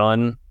probably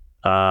done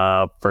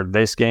for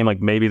this game.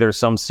 Like maybe there's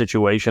some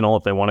situational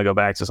if they want to go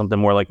back to something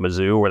more like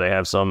Mizzou where they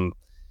have some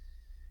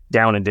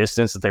down and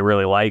distance that they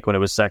really like when it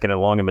was 2nd and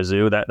long in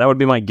Mizzou. That would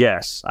be my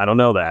guess. I don't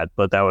know that,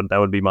 but that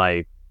would be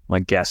my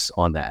guess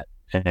on that.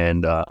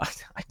 And I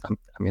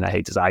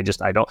hate to say,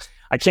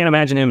 I can't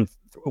imagine him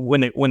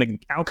when the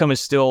outcome is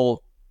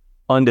still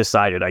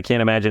undecided. I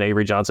can't imagine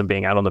Avery Johnson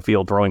being out on the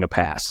field throwing a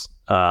pass.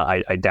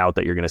 I doubt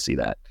that you're going to see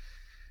that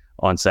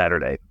on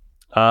Saturday.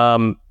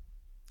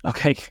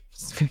 Okay.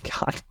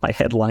 God, my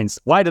headlines.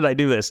 Why did I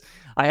do this?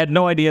 I had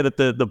no idea that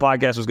the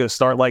podcast was going to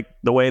start like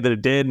the way that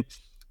it did,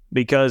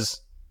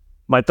 because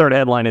my third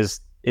headline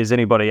is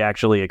anybody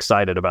actually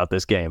excited about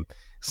this game?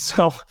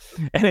 So,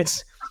 and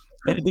it's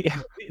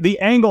the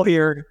angle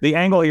here. The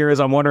angle here is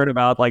I'm wondering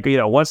about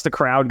what's the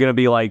crowd going to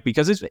be like,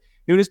 because it's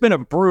been a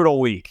brutal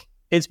week.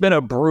 It's been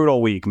a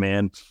brutal week,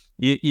 man.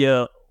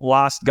 You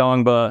lost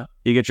Gongba.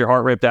 You get your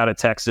heart ripped out of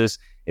Texas.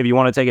 If you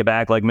want to take it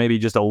back, like maybe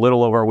just a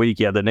little over a week,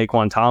 you had the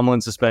Naquan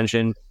Tomlin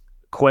suspension,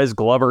 Quez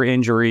Glover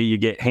injury. You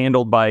get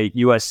handled by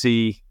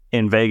USC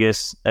in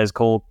Vegas as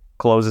Cole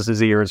closes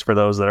his ears for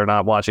those that are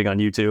not watching on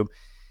YouTube.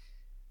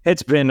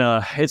 It's been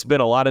a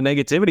lot of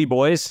negativity,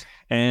 boys.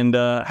 And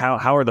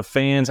how are the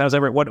fans?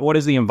 What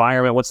is the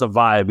environment? What's the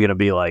vibe going to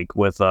be like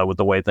with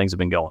the way things have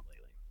been going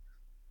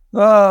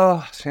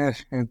lately?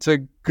 It's a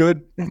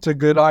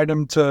good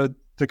item to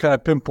kind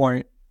of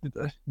pinpoint.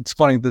 It's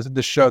funny,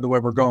 this show, the way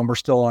we're going, we're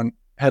still on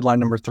headline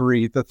number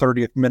 3, the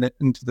 30th minute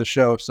into the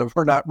show. So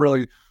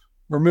we're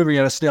moving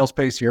at a snail's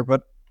pace here,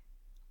 but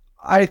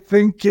I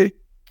think it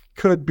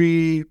could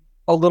be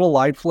a little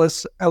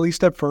lifeless, at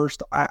least at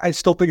first. I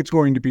still think it's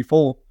going to be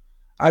full.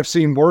 I've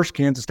seen worse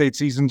Kansas State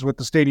seasons with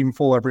the stadium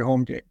full every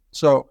home game.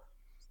 So,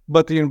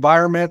 but the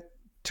environment,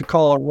 to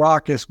call it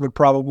raucous would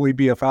probably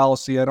be a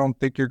fallacy. I don't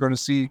think you're going to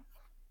see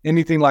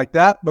anything like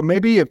that, but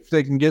maybe if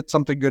they can get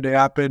something good to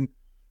happen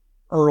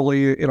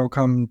early, it'll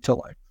come to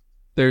life.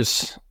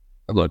 It's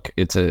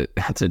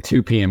a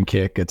 2 p.m.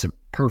 kick. It's a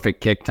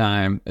perfect kick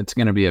time. It's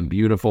going to be a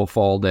beautiful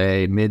fall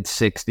day, mid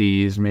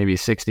 60s, maybe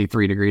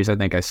 63 degrees. I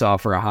think I saw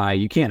for a high.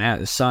 You can't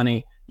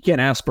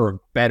ask for a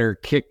better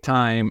kick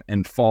time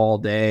and fall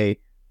day.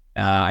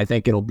 I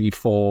think it'll be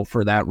full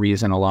for that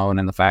reason alone,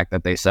 and the fact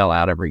that they sell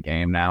out every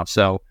game now.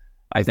 So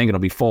I think it'll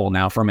be full.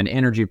 Now, from an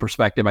energy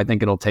perspective, I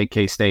think it'll take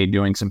K-State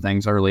doing some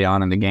things early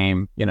on in the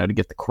game, to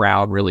get the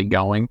crowd really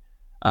going.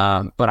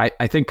 But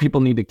I think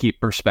people need to keep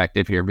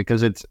perspective here,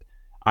 because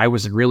I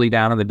was really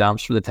down in the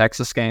dumps for the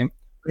Texas game.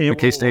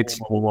 K-State's.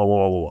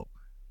 Whoa.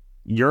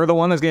 You're the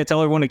one that's going to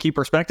tell everyone to keep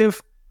perspective?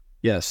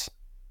 Yes.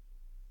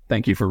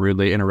 Thank you for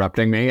rudely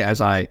interrupting me as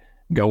I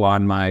go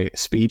on my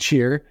speech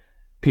here.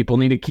 People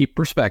need to keep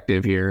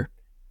perspective here.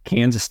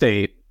 Kansas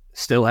State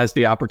still has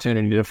the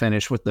opportunity to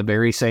finish with the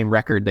very same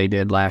record they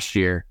did last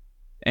year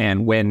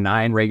and win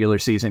 9 regular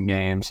season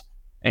games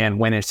and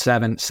win it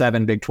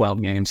seven Big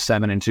 12 games,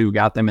 7-2,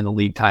 got them in the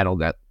league title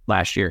that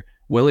last year.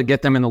 Will it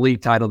get them in the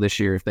league title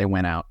this year if they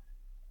win out?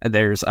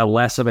 There's a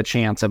less of a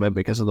chance of it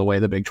because of the way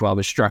the Big 12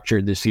 is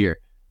structured this year.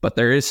 But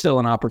there is still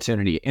an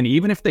opportunity. And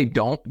even if they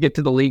don't get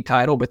to the league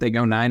title, but they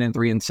go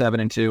 9-3 and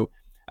 7-2,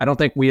 I don't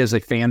think we as a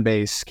fan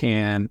base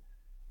can,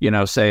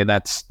 say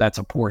that's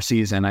a poor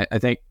season. I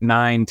think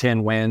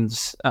 9-10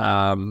 wins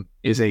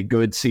is a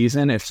good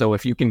season.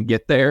 If you can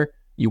get there,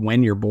 you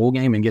win your bowl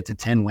game and get to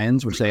 10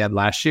 wins, which they had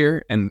last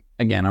year. And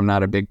again, I'm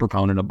not a big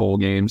proponent of bowl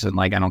games, and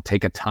I don't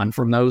take a ton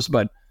from those,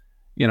 but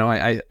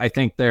I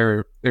think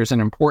there's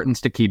an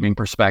importance to keeping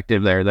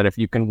perspective there, that if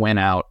you can win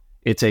out,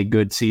 it's a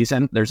good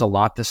season. There's a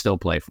lot to still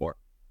play for.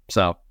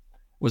 So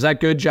was that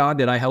good, John?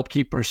 Did I help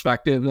keep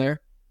perspective there?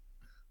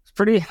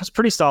 It's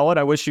pretty solid.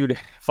 I wish you'd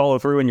follow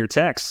through in your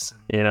texts,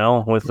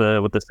 with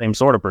the same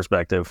sort of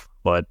perspective,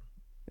 but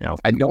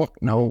I don't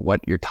know what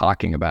you're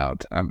talking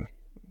about. I'm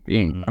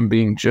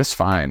being just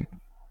fine.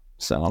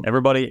 So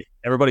everybody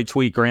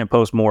tweet Grant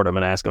Postmortem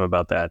and ask him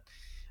about that.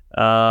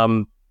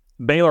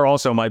 Baylor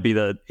also might be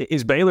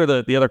is Baylor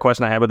the other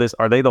question I have with this?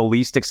 Are they the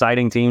least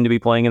exciting team to be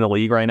playing in the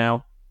league right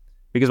now?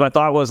 Because my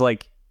thought was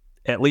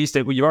at least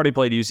you already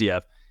played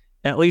UCF.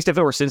 At least if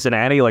it were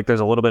Cincinnati, there's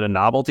a little bit of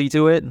novelty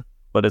to it.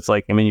 But it's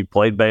you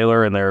played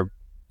Baylor and they're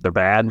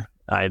bad.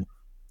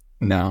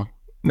 No,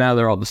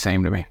 they're all the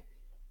same to me.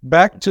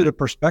 Back to the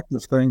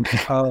perspective thing.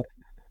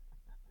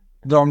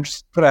 Though I'm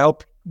just going to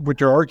help with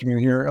your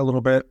argument here a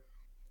little bit.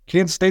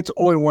 Kansas State's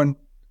only won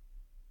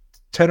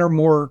 10 or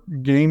more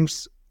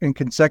games in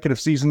consecutive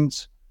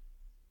seasons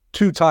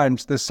 2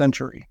 times this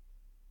century.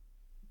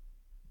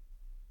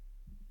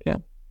 Yeah.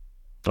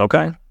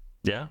 Okay.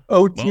 Yeah.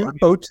 02,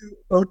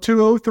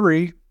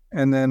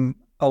 and then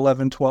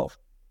 11, 12.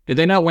 Did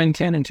they not win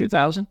 10 in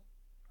 2000?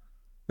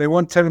 They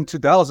won 10 in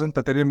 2000,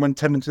 but they didn't win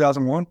 10 in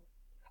 2001.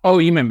 Oh,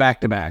 you meant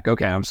back-to-back.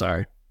 Okay, I'm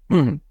sorry.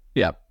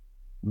 Yeah.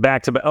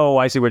 Back to oh,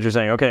 I see what you're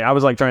saying. Okay, I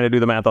was like trying to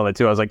do the math on that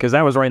too. I was like, because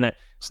that was right in that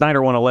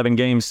Snyder won 11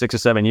 games, 6 or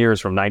 7 years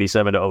from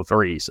 97 to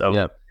 03.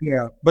 So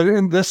yeah, but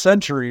in this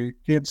century,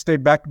 he had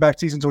stayed back-to-back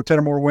seasons with 10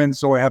 or more wins,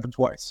 so it happened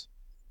twice.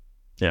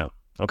 Yeah.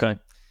 Okay.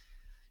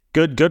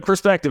 Good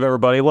perspective,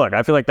 everybody. Look,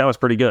 I feel like that was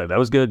pretty good. That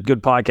was good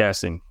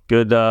podcasting.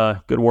 Good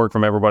work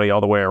from everybody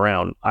all the way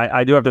around.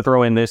 I do have to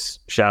throw in this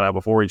shout out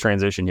before we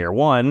transition here.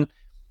 One,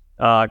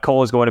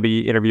 Cole is going to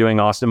be interviewing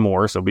Austin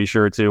Moore, so be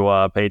sure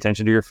to pay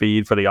attention to your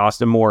feed for the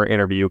Austin Moore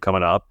interview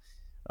coming up.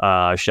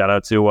 Shout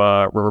out to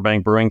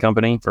Riverbank Brewing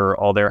Company for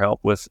all their help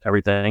with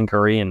everything,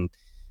 Curry, and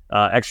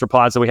extra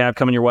pods that we have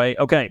coming your way.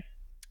 Okay,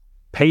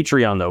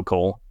 Patreon though,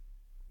 Cole,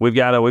 we've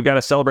got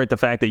to celebrate the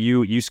fact that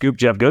you scooped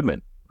Jeff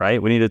Goodman,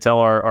 right? We need to tell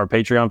our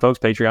Patreon folks,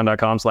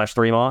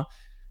 patreon.com/3ma.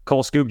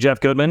 Cole scooped Jeff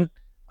Goodman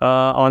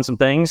on some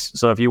things.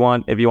 So if you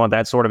want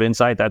that sort of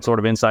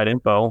insight,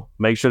 info,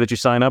 make sure that you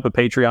sign up at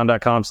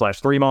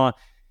patreon.com/3ma.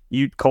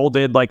 Cole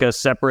did like a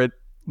separate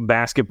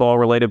basketball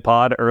related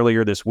pod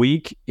earlier this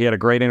week. He had a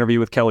great interview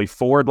with Kelly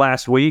Ford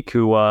last week,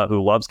 who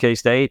loves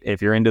K-State.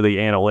 If you're into the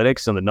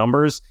analytics and the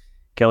numbers,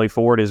 Kelly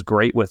Ford is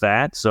great with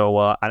that.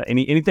 So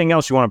anything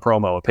else you want to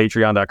promo at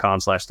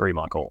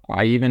patreon.com/3ma, Cole?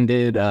 I even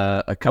did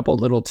a couple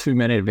little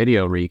 2-minute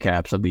video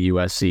recaps of the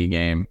USC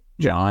game,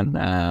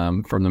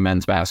 John, from the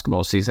men's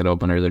basketball season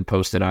opener that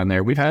posted on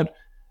there. We've had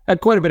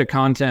quite a bit of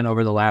content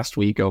over the last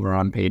week over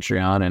on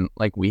Patreon, and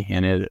like we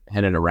hinted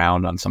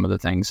around on some of the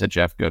things that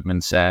Jeff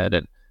Goodman said,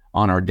 and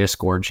on our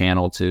Discord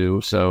channel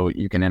too, so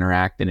you can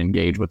interact and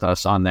engage with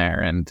us on there,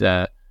 and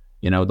the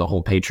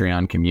whole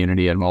Patreon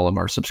community and all of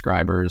our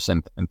subscribers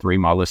and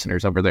 3Ma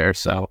listeners over there.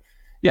 So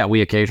yeah,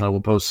 we occasionally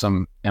will post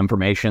some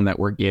information that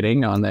we're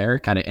getting on there,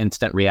 kind of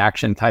instant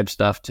reaction type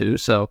stuff too.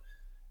 So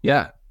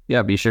yeah,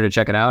 be sure to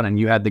check it out. And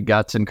you had the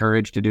guts and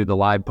courage to do the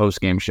live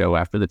post-game show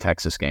after the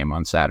Texas game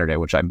on Saturday,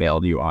 which I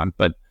bailed on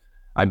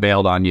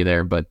you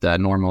there. But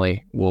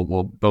normally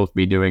we'll both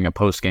be doing a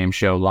post-game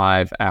show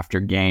live after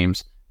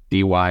games.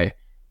 DY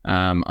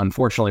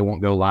unfortunately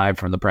won't go live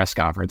from the press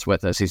conference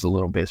with us. He's a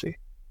little busy.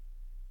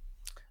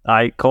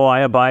 Cole,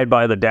 I abide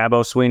by the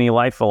Dabo Sweeney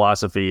life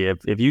philosophy.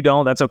 If you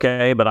don't, that's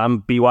okay. But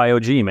I'm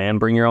BYOG, man.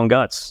 Bring your own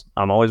guts.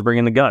 I'm always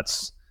bringing the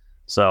guts.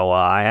 So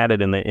I had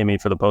it in me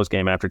for the post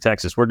game after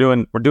Texas. We're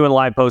doing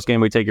live post game.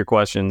 We take your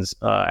questions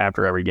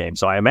after every game.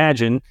 So I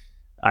imagine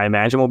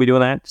we'll be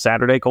doing that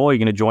Saturday. Cole, are you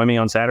going to join me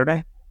on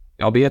Saturday?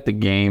 I'll be at the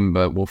game,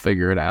 but we'll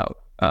figure it out.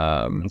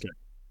 Okay.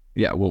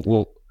 Yeah,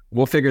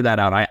 we'll figure that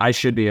out. I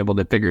should be able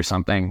to figure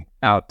something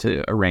out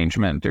to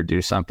arrangement or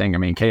do something. I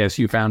mean,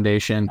 KSU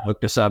Foundation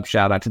hooked us up.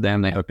 Shout out to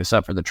them. They hooked us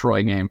up for the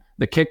Troy game.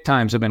 The kick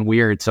times have been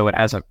weird, so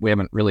we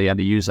haven't really had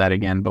to use that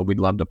again, but we'd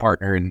love to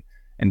partner and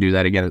do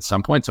that again at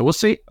some point. So we'll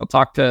see. I'll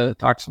talk to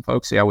some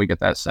folks, see how we get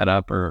that set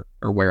up or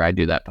where I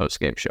do that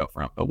post-game show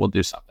from, but we'll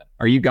do something.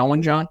 Are you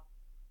going, John?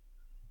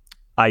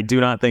 I do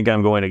not think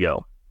I'm going to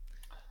go.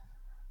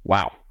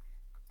 Wow.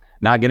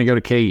 Not going to go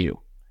to KU.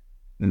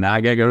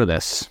 Not going to go to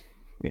this.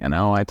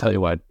 I tell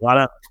you what,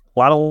 a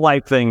lot of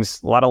life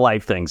things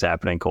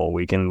happening, Cole.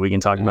 We can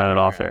talk about it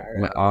off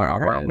air. All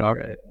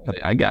right.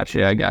 I got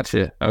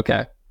you.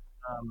 Okay.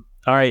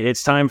 All right.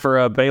 It's time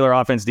for Baylor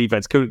offense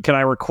defense. Can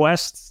I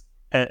request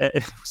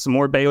some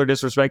more Baylor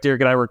disrespect here?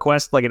 Can I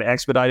request like an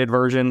expedited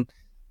version?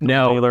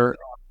 No. Baylor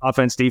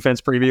offense defense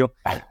preview?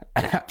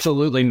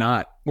 Absolutely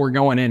not. We're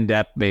going in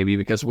depth, baby,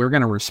 because we're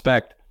going to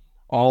respect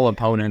all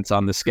opponents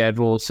on the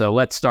schedule. So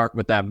let's start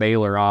with that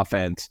Baylor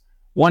offense.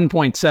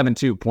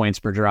 1.72 points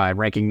per drive,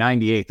 ranking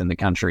 98th in the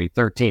country,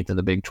 13th in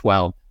the Big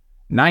 12,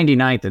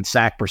 99th in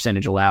sack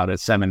percentage allowed at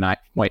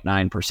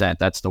 7.9%.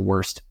 That's the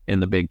worst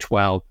in the Big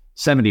 12,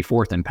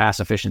 74th in pass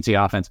efficiency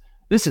offense.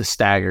 This is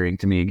staggering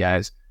to me,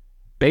 guys.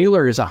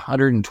 Baylor is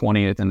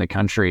 120th in the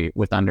country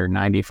with under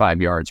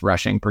 95 yards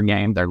rushing per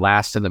game. They're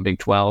last in the Big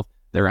 12.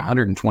 They're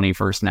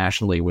 121st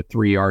nationally with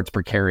 3 yards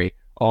per carry,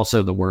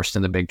 also the worst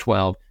in the Big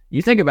 12.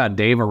 You think about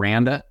Dave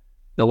Aranda.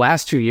 The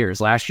last 2 years,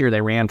 last year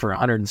they ran for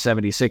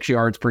 176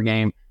 yards per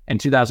game. In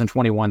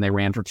 2021, they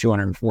ran for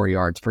 204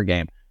 yards per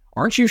game.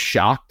 Aren't you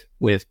shocked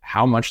with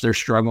how much they're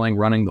struggling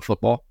running the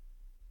football?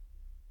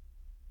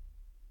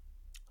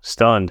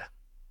 Stunned.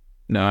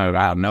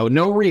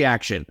 No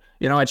reaction.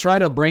 I try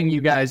to bring you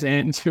guys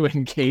in to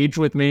engage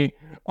with me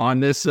on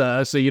this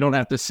so you don't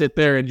have to sit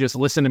there and just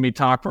listen to me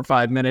talk for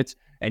 5 minutes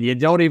and you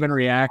don't even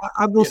react.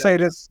 I will say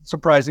that's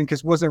surprising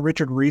because wasn't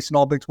Richard Reese an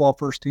all Big 12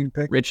 first team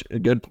pick?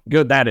 Good.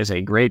 That is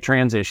a great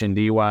transition,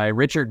 DY.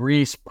 Richard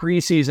Reese,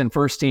 preseason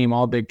first team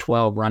all Big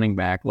 12 running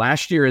back.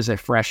 Last year as a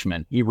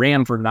freshman, he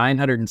ran for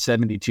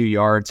 972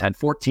 yards, had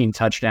 14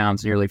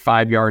 touchdowns, nearly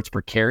 5 yards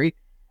per carry.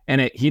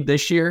 And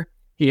this year,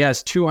 he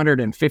has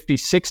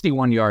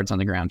 61 yards on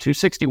the ground,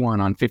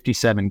 261 on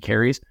 57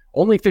 carries,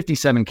 only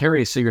 57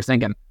 carries. So you're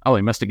thinking, oh,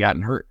 he must have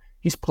gotten hurt.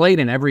 He's played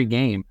in every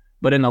game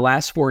but in the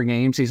last 4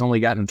 games, he's only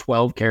gotten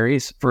 12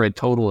 carries for a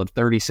total of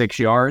 36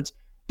 yards.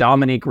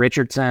 Dominique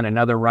Richardson,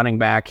 another running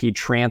back, he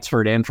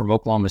transferred in from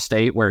Oklahoma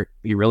State, where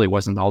he really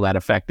wasn't all that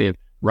effective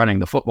running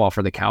the football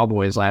for the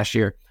Cowboys last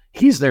year.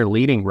 He's their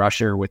leading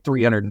rusher with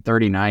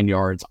 339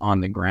 yards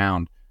on the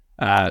ground.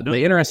 Do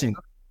they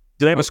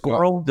have a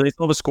squirrel? Do they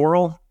still have a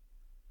squirrel?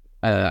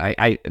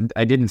 I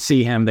didn't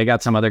see him. They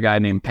got some other guy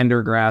named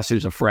Pendergrass,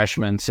 who's a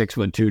freshman,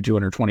 6'2",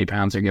 220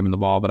 pounds. They're giving the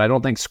ball, but I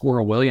don't think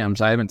Squirrel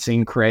Williams. I haven't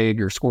seen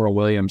Craig or Squirrel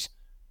Williams.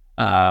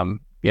 When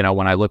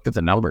I looked at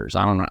the numbers,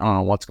 I don't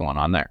know what's going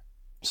on there.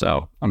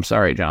 So I'm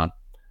sorry, John.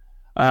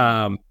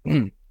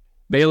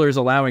 Baylor's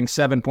allowing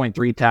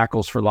 7.3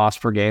 tackles for loss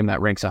per game.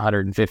 That ranks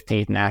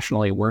 115th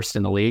nationally, worst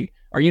in the league.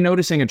 Are you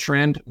noticing a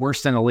trend?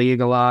 Worst in the league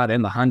a lot,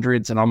 in the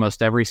hundreds in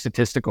almost every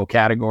statistical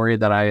category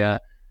that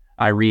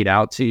I read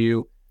out to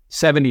you.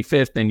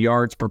 75th in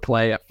yards per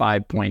play at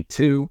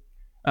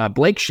 5.2.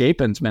 Blake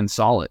Shapen's been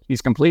solid.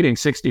 He's completing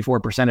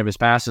 64% of his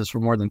passes for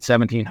more than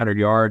 1,700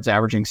 yards,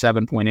 averaging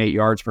 7.8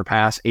 yards per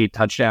pass, 8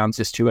 touchdowns,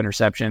 just 2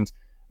 interceptions.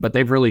 But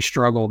they've really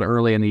struggled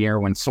early in the year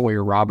when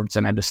Sawyer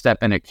Robertson had to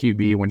step in at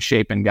QB when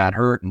Shapen got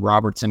hurt, and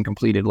Robertson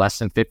completed less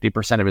than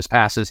 50% of his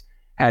passes,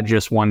 had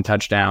just 1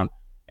 touchdown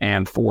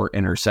and 4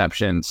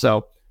 interceptions.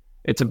 So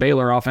it's a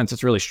Baylor offense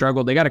that's really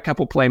struggled. They got a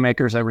couple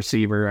playmakers at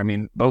receiver. I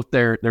mean, both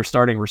their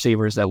starting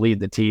receivers that lead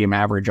the team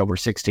average over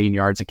 16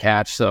 yards a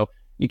catch. So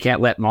you can't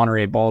let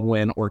Monterey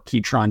Baldwin or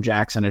Keytron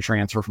Jackson, a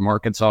transfer from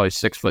Arkansas, who's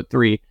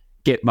 6'3",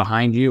 get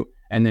behind you.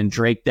 And then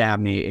Drake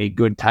Dabney, a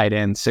good tight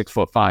end,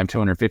 6'5",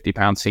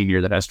 250-pound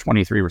senior that has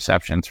 23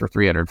 receptions for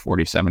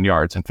 347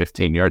 yards and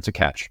 15 yards a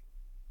catch.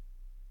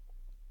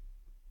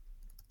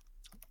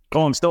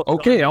 Oh, I'm still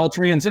okay. I'll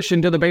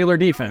transition to the Baylor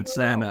defense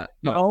then.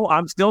 No,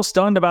 I'm still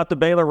stunned about the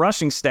Baylor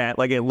rushing stat.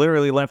 Like, it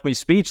literally left me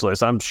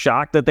speechless. I'm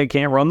shocked that they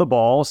can't run the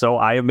ball. So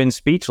I have been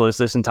speechless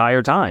this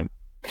entire time.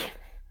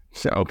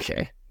 So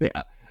okay,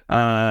 yeah.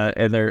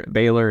 And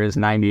Baylor is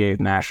 98th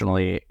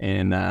nationally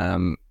in.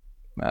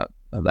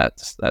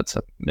 That's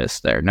a miss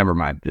there. Never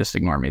mind. Just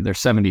ignore me. They're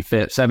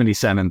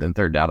 77th in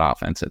third down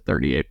offense at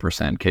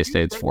 38%.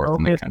 K-State's 4th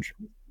in the country.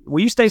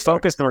 Will you stay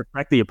focused and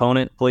respect the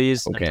opponent,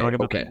 please? Okay.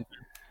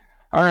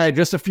 All right,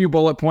 just a few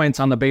bullet points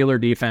on the Baylor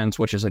defense,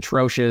 which is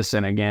atrocious.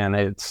 And again,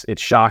 it's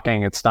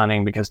shocking, it's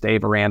stunning, because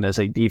Dave Aranda is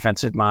a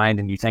defensive mind.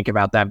 And you think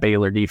about that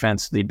Baylor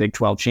defense, the Big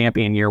 12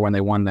 champion year when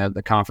they won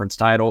the conference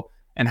title,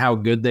 and how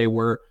good they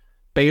were.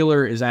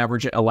 Baylor is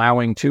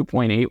allowing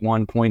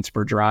 2.81 points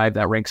per drive.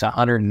 That ranks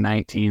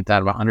 119th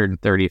out of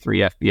 133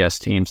 FBS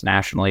teams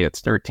nationally. It's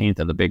 13th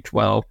of the Big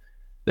 12.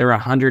 They're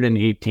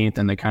 118th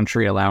in the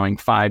country, allowing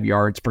 5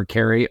 yards per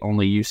carry.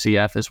 Only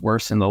UCF is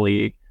worse in the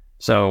league.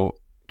 So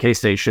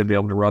K-State should be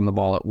able to run the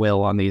ball at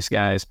will on these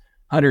guys.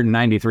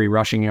 193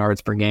 rushing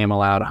yards per game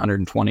allowed,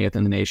 120th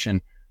in the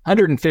nation.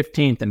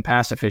 115th in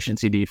pass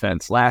efficiency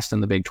defense, last in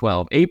the Big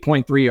 12.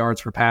 8.3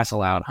 yards per pass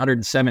allowed,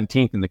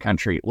 117th in the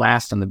country,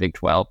 last in the Big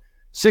 12.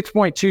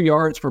 6.2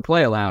 yards per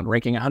play allowed,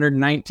 ranking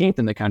 119th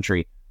in the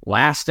country,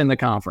 last in the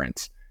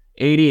conference.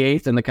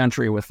 88th in the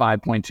country with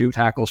 5.2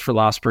 tackles for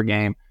loss per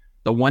game.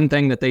 The one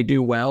thing that they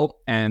do well,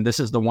 and this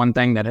is the one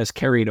thing that has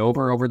carried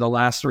over the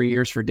last 3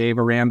 years for Dave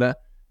Aranda,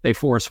 they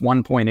force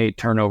 1.8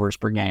 turnovers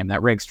per game.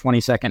 That ranks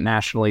 22nd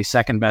nationally,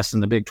 second best in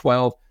the Big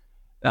 12.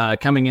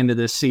 Coming into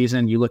this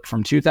season, you look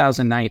from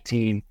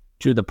 2019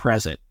 to the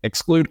present.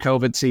 Exclude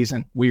COVID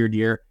season, weird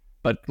year,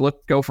 but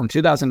go from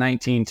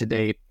 2019 to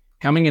date.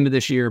 Coming into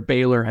this year,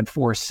 Baylor had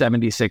forced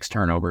 76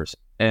 turnovers,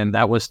 and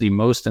that was the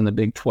most in the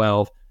Big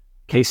 12.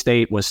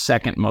 K-State was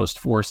second most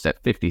forced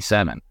at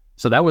 57.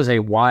 So that was a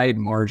wide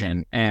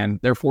margin, and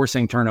they're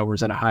forcing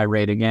turnovers at a high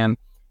rate again.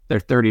 They're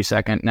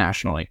 32nd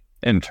nationally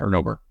in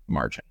turnover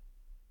margin.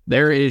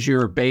 There is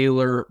your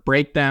Baylor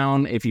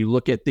breakdown. If you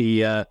look at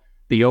the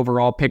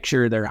overall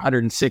picture, they're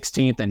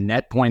 116th in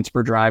net points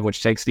per drive,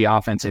 which takes the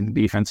offense and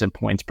defense in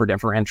points per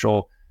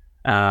differential.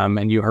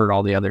 And you heard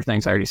all the other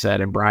things I already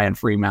said. And Brian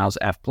Freemau's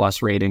F+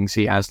 ratings,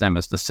 he has them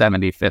as the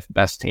 75th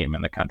best team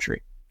in the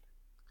country.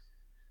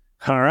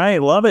 All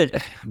right, love it.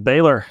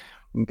 Baylor.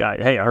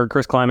 Hey, I heard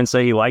Chris Kleiman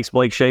say he likes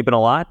Blake Shapen a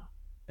lot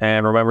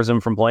and remembers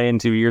him from playing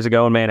 2 years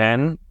ago in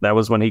Manhattan. That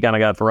was when he kind of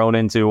got thrown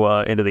into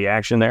the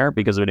action there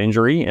because of an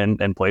injury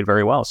and played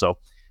very well. So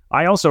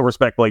I also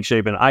respect Blake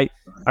Shapen. I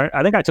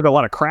think I took a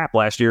lot of crap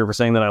last year for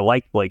saying that I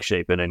liked Blake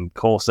Shapen, and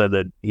Cole said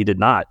that he did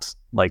not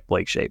like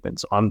Blake Shapen.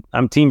 So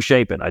I'm Team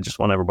Shapen. I just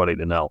want everybody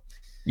to know.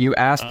 You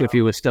asked if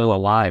he was still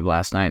alive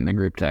last night in the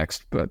group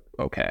text, but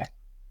okay.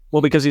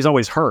 Well, because he's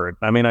always hurt.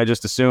 I mean, I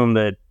just assume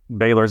that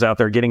Baylor's out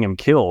there getting him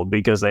killed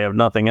because they have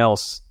nothing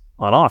else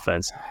on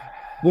offense.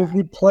 Did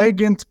he play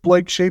against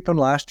Blake Shapen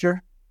last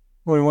year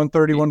when we won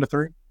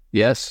 31-3?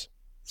 Yes.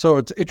 So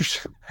it's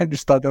interesting. I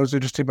just thought that was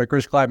interesting by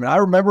Chris Kleiman. I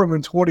remember him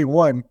in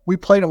 21. We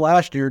played him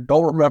last year.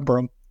 Don't remember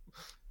him.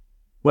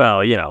 Well,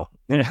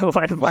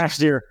 last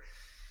year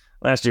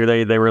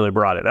they really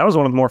brought it. That was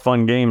one of the more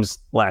fun games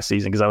last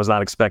season because I was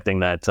not expecting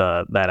the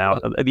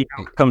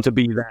outcome to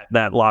be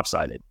that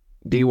lopsided.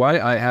 DY,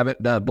 I have it.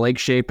 Blake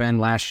Shapen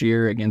last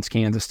year against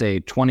Kansas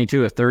State,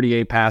 22 of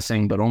 38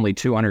 passing, but only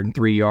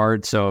 203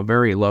 yards. So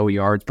very low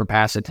yards per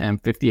pass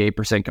attempt,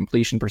 58%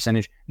 completion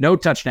percentage, no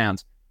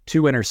touchdowns,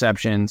 2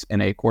 interceptions,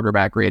 and a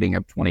quarterback rating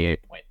of 28.9.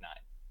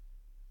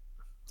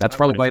 That's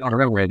probably why I don't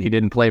remember it. He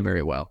didn't play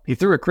very well. He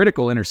threw a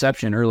critical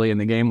interception early in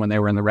the game when they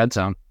were in the red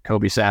zone.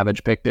 Kobe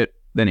Savage picked it.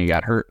 Then he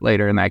got hurt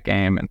later in that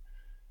game, and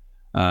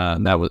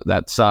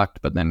that sucked.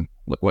 But then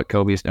look what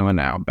Kobe's doing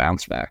now.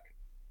 Bounce back.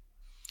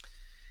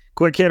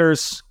 Quick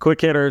hitters.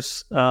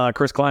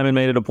 Chris Kleiman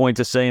made it a point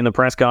to say in the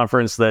press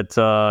conference that,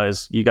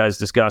 as you guys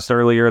discussed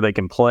earlier, they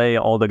can play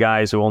all the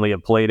guys who only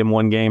have played in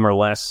one game or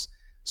less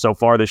so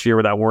far this year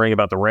without worrying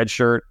about the red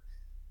shirt.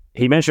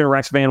 He mentioned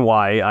Rex Van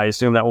Wy. I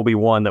assume that will be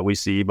one that we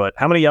see, but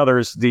how many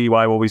others,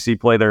 DY, will we see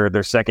play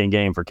their second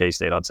game for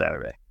K-State on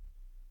Saturday?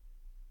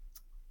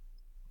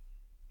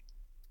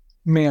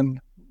 Man,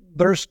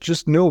 there's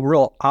just no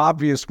real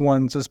obvious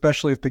ones,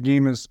 especially if the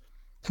game is,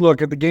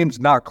 look, if the game's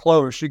not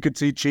close, you could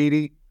see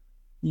Chady.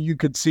 You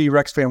could see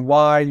Rex Van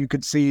Wy. You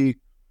could see,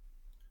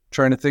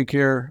 trying to think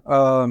here.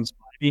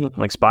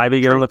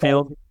 Spivey get on the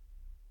field?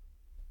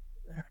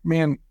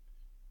 Man,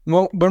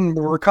 well, when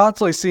we're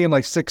constantly seeing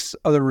like 6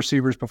 other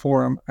receivers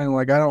before him, and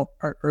like, are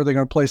they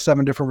going to play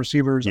 7 different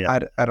receivers? Yeah.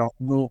 I don't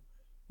know.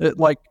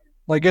 Like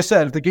I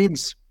said, if the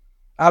game's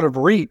out of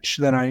reach,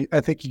 then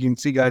I think you can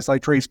see guys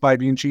like Trey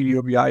Spivey and Chidi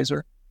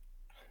Obiizer.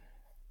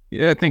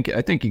 Yeah, I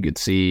think you could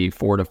see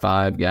 4 to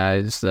 5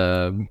 guys.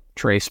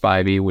 Trey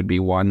Spivey would be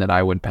one that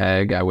I would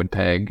peg. I would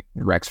peg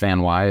Rex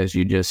Van Wy, as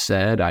you just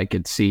said. I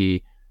could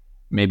see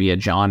maybe a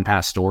John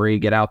Pastore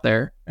get out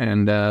there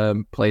and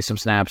play some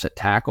snaps at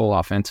tackle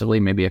offensively.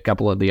 Maybe a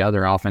couple of the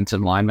other offensive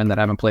linemen that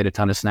haven't played a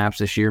ton of snaps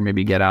this year,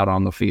 maybe get out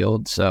on the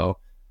field. So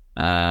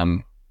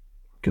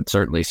could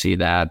certainly see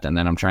that. And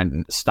then I'm trying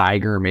to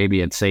Steiger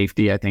maybe at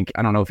safety. I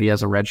don't know if he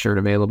has a red shirt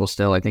available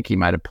still. I think he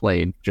might have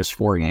played just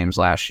 4 games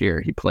last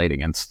year. He played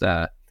against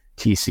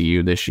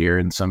TCU this year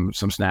and some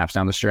snaps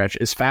down the stretch.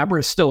 Is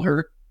Fabris still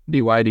hurt?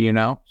 DY, do you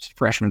know?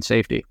 Freshman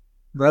safety.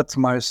 That's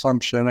my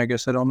assumption. I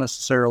guess I don't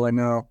necessarily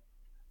know.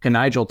 Can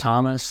Nigel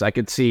Thomas, I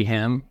could see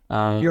him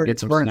get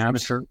some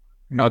snaps.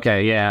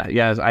 Okay,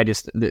 yeah.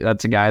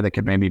 That's a guy that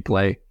could maybe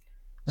play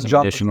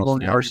some additional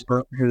snaps.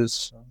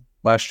 His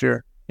last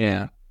year.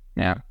 Yeah.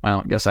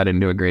 Well, I guess I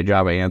didn't do a great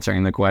job of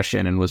answering the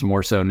question and was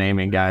more so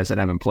naming guys that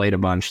haven't played a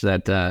bunch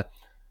that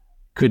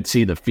could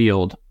see the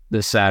field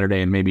this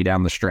Saturday and maybe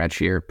down the stretch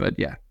here. But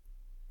yeah.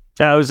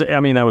 I was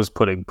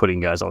putting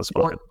guys on the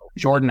spot.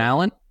 Jordan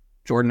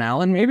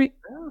Allen, maybe?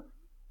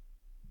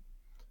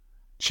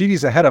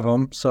 Chidi's ahead of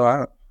him,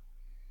 so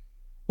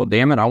well,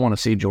 damn it, I want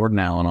to see Jordan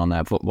Allen on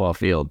that football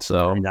field.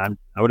 So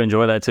I would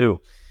enjoy that too.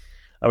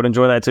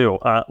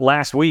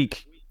 Last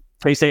week,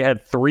 K-State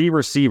had 3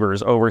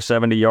 receivers over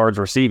 70 yards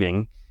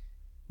receiving.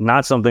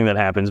 Not something that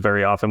happens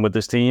very often with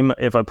this team.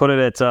 If I put it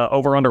at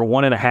over under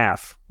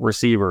 1.5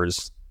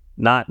 receivers,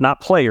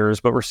 not players,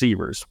 but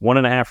receivers.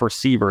 1.5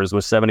 receivers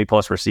with 70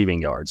 plus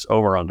receiving yards,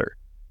 over under.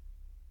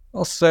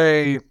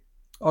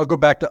 I'll go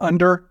back to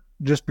under,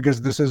 just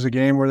because this is a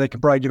game where they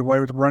can probably get away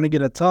with running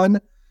it a ton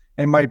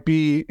and might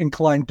be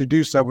inclined to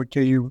do so with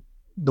KU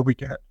the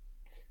week ahead.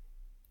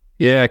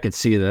 Yeah, I could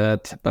see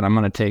that, but I'm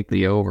going to take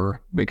the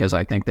over because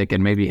I think they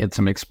can maybe hit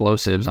some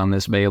explosives on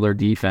this Baylor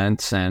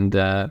defense. And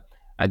I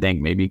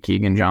think maybe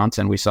Keegan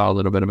Johnson, we saw a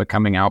little bit of a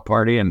coming out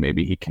party, and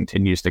maybe he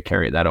continues to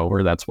carry that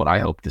over. That's what I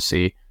hope to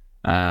see.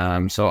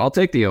 So I'll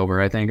take the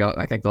over. I think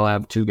they'll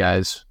have 2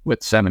 guys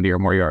with 70 or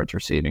more yards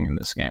receiving in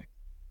this game.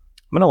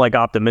 I'm going to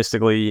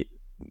optimistically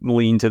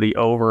lean to the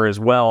over as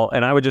well.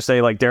 And I would just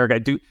say,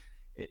 Derek,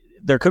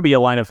 there could be a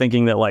line of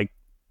thinking that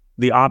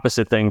the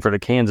opposite thing for the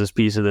Kansas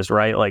piece of this,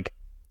 right?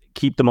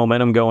 Keep the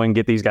momentum going,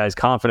 get these guys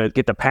confident,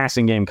 get the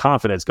passing game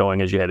confidence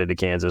going as you head into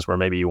Kansas, where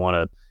maybe you want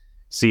to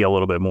see a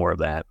little bit more of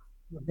that.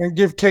 And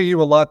give KU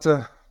a lot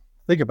to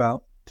think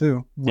about,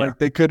 too.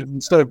 They could,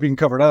 instead of being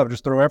covered up,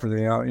 just throw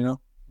everything out,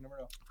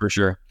 For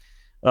sure.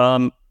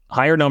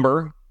 Higher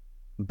number,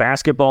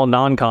 basketball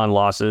non-con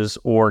losses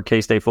or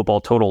K-State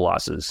football total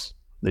losses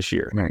this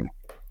year. Right.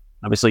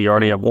 Obviously, you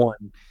already have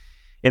one.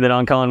 In the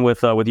non-con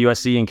with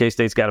USC, and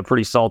K-State's got a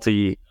pretty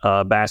salty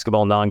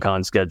basketball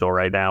non-con schedule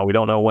right now. We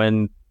don't know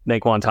when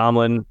Naquan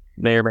Tomlin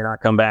may or may not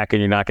come back, and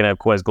you're not going to have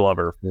Quez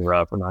Glover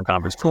for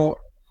non-conference.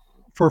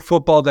 For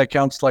football, that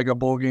counts like a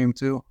bowl game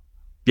too.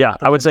 Yeah,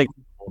 I would say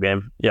bowl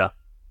game. Yeah.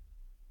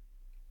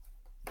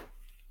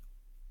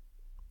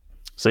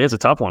 So it's a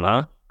tough one,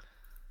 huh?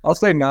 I'll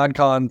say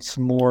non-con's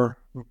more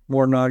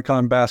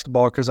non-con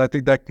basketball, because I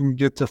think that can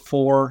get to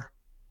 4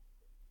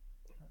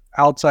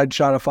 outside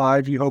shot of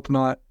 5. You hope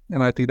not,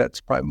 and I think that's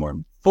probably more.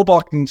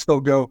 Football can still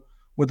go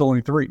with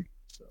only 3.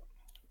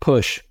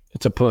 Push.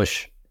 It's a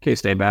push.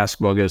 K-State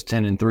basketball goes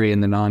 10-3 in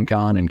the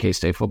non-con, and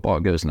K-State football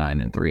goes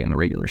 9-3 in the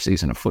regular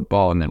season of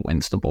football, and then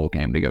wins the bowl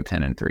game to go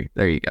 10-3.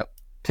 There you go,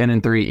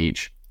 10-3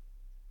 each.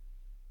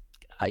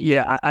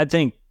 Yeah, I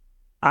think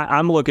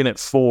I'm looking at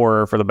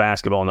 4 for the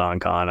basketball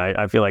non-con.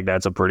 I feel like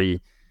that's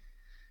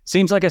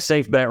seems like a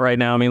safe bet right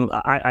now. I mean,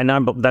 I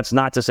that's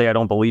not to say I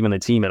don't believe in the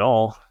team at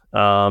all.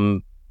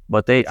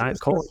 But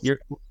Cole, they've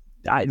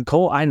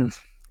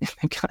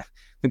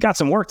got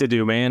some work to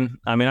do, man.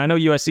 I mean, I know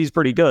USC is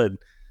pretty good.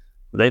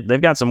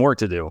 They've got some work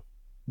to do.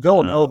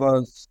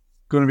 Villanova's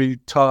going to be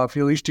tough.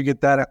 At least you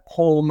get that at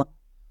home.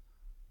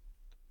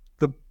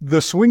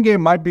 The swing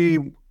game might be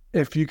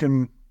if you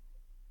can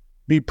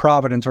beat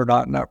Providence or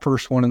not in that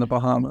first one in the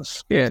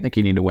Bahamas. Yeah, I think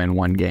you need to win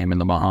one game in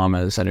the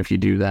Bahamas, and if you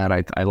do that,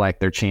 I like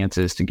their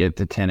chances to get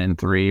to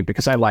 10-3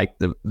 because I like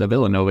the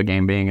Villanova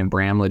game being in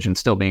Bramlage and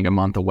still being a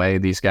month away.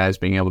 These guys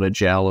being able to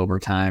gel over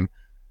time,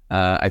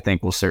 I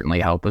think will certainly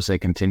help as they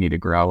continue to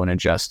grow and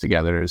adjust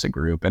together as a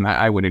group. And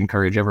I would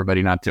encourage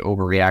everybody not to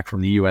overreact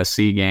from the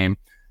USC game,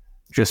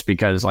 just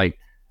because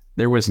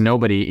there was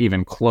nobody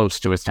even close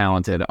to as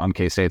talented on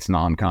K-State's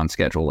non-con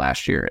schedule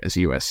last year as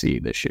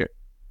USC this year.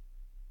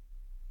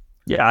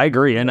 Yeah, I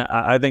agree, and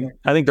I think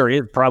there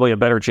is probably a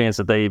better chance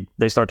that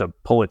they start to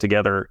pull it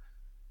together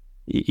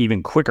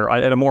even quicker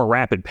at a more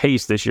rapid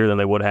pace this year than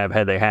they would have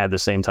had they had the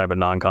same type of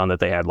non-con that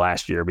they had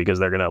last year, because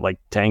they're gonna, like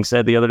Tang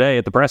said the other day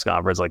at the press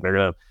conference, like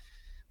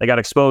they got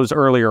exposed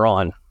earlier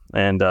on,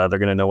 and they're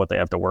gonna know what they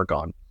have to work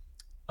on.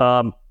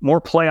 More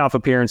playoff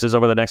appearances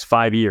over the next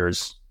 5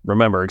 years.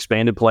 Remember,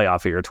 expanded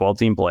playoff here,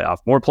 12-team playoff.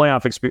 More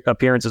playoff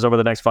appearances over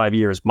the next 5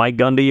 years. Mike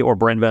Gundy or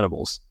Brent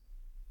Venables?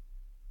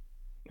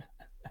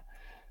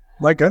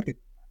 Mike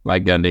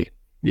Gundy.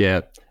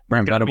 Yeah.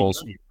 Brent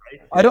Venables.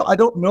 I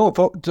don't know if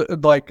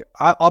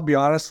I'll be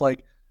honest,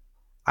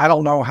 I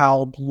don't know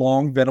how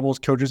long Venables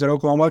coaches at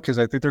Oklahoma, because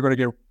I think they're going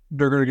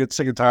to get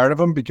sick and tired of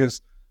him,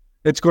 because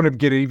it's going to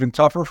get even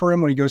tougher for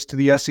him when he goes to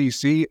the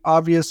SEC,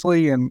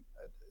 obviously. And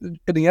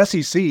in the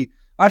SEC,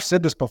 I've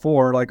said this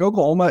before,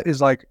 Oklahoma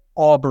is like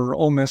Auburn,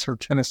 Ole Miss, or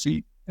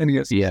Tennessee in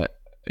the SEC. Yeah.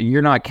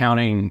 You're not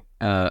counting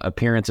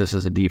appearances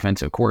as a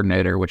defensive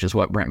coordinator, which is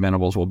what Brent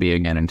Venables will be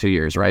again in 2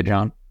 years, right,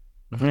 John?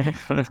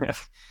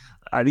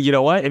 You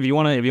know what? If you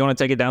want to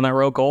take it down that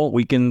road, Cole,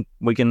 we can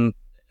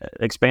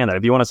expand that.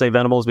 If you want to say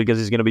Venables because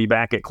he's going to be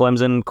back at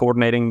Clemson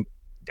coordinating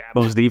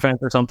Dabo's defense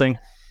or something.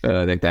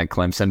 I think that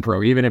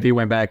Clemson even if he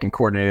went back and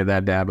coordinated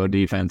that Dabo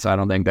defense, I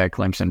don't think that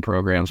Clemson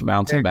program's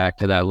bouncing back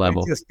to that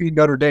level. Just be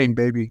Notre Dame,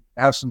 baby.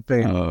 Have some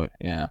faith. Oh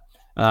yeah.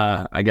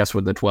 I guess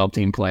with the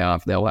 12-team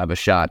playoff, they'll have a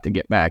shot to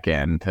get back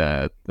in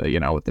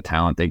with the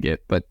talent they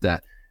get. But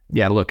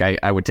yeah, look,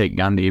 I would take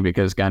Gundy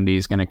because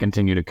Gundy's going to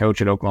continue to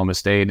coach at Oklahoma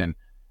State, and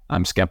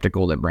I'm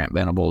skeptical that Brent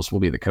Venables will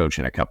be the coach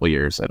in a couple of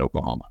years at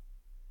Oklahoma.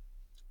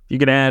 If you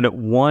could add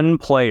one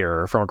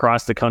player from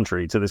across the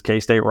country to this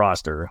K-State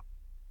roster,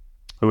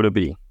 who would it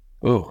be?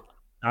 Oh,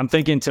 I'm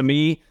thinking to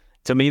me,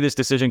 this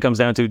decision comes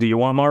down to: do you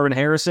want Marvin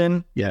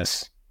Harrison?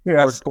 Yes.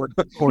 Yes. Or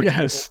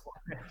yes.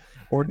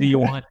 Or do you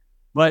want?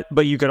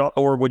 But you could,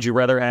 or would you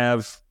rather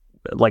have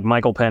like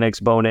Michael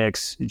Penix, Bo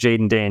Nix,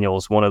 Jaden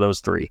Daniels, one of those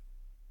three?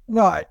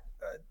 No,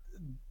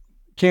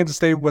 Kansas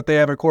State, what they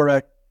have a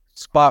quarterback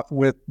spot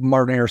with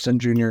Marvin Harrison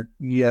Jr.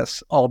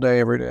 Yes, all day,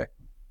 every day.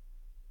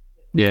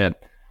 Yeah,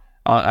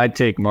 I'd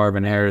take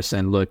Marvin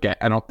Harrison. Look,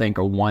 I don't think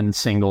one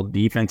single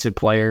defensive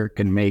player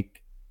can make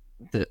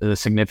the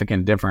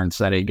significant difference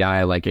that a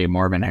guy like a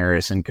Marvin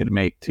Harrison could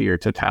make to your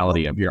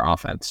totality of your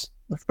offense.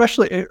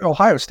 Especially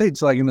Ohio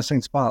State's in the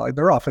same spot.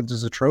 Their offense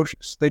is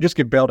atrocious. They just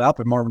get bailed out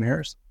by Marvin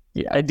Harrison.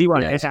 Yeah,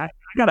 D-Ron, yes. I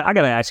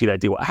gotta ask you that,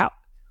 D-Ron. How,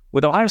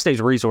 with Ohio State's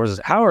resources,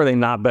 how are they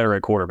not better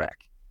at quarterback?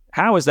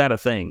 How is that a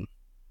thing?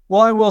 Well,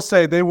 I will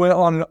say they went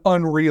on an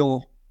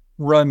unreal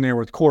run there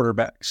with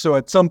quarterback. So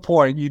at some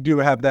point, you do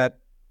have that,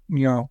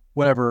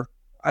 whatever.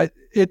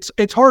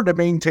 It's hard to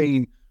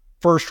maintain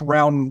first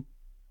round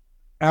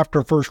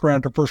after first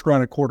round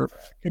at quarterback.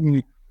 I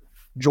mean,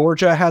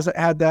 Georgia hasn't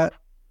had that,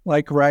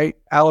 right?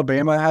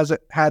 Alabama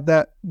hasn't had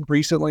that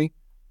recently.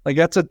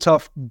 That's a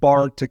tough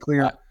bar to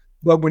clear.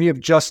 But when you have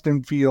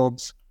Justin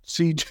Fields,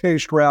 C.J.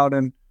 Stroud,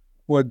 and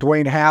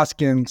Dwayne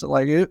Haskins,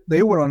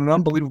 they went on an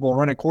unbelievable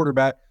run at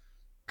quarterback.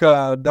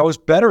 That was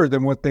better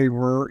than what they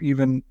were,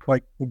 even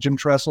with Jim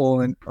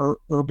Tressel and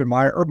Urban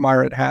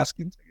Meyer at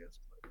Haskins, I guess.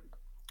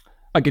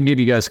 I can give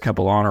you guys a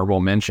couple honorable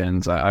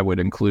mentions. I would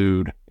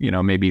include,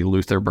 maybe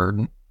Luther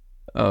Burden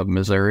of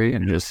Missouri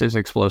and just his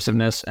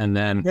explosiveness. And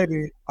then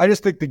maybe I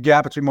just think the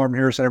gap between Marvin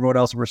Harrison and everyone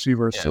else in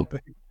receiver is so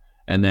big.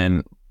 And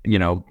then,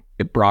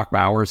 if Brock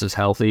Bowers is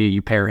healthy,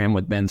 you pair him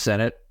with Ben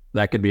Sennett,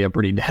 that could be a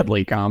pretty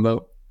deadly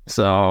combo.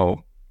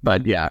 So,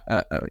 but yeah,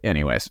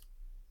 anyways.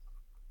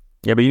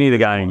 Yeah, but you need a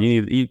guy.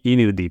 You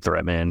need a deep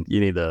threat, man. You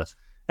need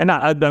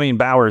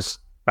Bowers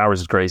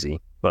is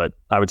crazy, but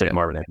I would take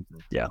Marvin.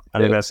 Yeah, I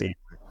think that's the.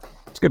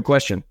 It's a good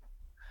question.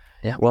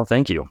 Yeah, well,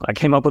 thank you. I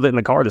came up with it in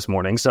the car this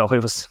morning, so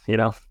it was,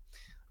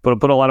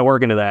 put a lot of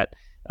work into that.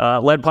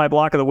 Lead pipe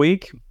block of the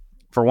week.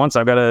 For once,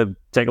 I've got to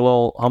take a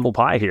little humble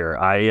pie here.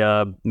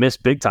 I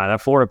missed big time.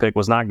 That Florida pick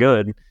was not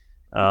good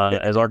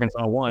as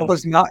Arkansas won. It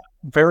was not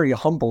very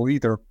humble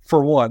either,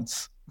 for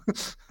once.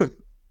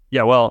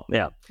 Yeah, well,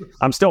 yeah.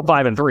 I'm still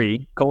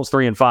 5-3. Cole's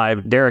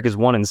 3-5. Derek is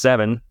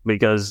 1-7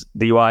 because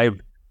DUI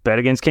bet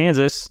against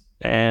Kansas,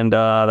 and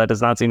that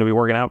does not seem to be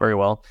working out very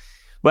well.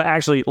 But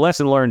actually,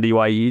 lesson learned,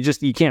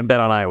 DUI, you can't bet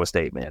on Iowa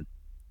State, man.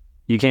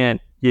 You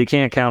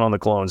can't count on the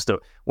clones to.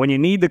 When you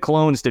need the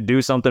clones to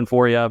do something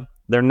for you,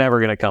 they're never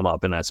going to come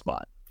up in that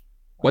spot.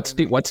 What's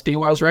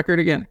D-Wild's record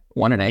again?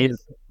 1-8.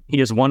 He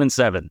is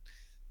 1-7.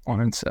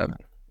 1-7.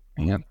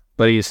 Yeah,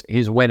 but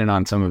he's winning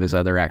on some of his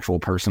other actual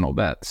personal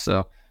bets.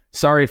 So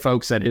sorry,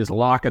 folks, that his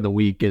lock of the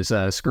week is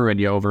screwing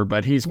you over,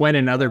 but he's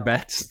winning other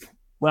bets.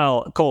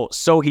 Well, Cole,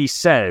 so he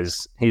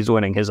says he's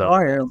winning his own.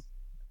 I am.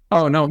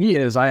 Oh, no, he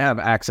is. I have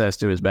access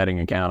to his betting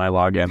account. I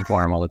log in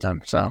for him all the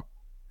time. So,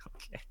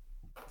 okay.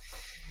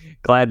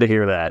 Glad to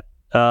hear that.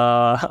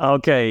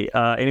 Okay.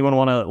 Anyone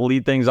want to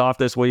lead things off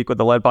this week with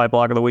the lead pipe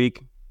lock of the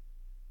week?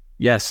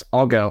 Yes,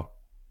 I'll go.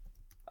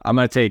 I'm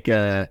gonna take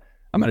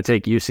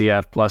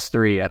UCF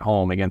 +3 at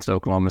home against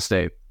Oklahoma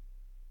State.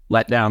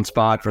 Letdown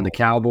spot for the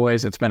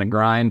Cowboys. It's been a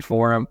grind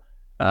for them.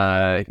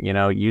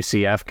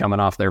 UCF coming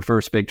off their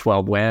first Big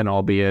 12 win,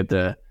 albeit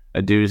a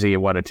doozy,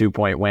 a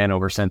 2-point win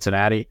over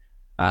Cincinnati.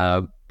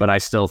 But I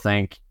still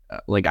think,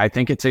 I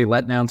think it's a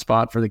letdown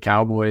spot for the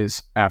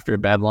Cowboys after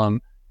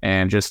Bedlam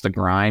and just the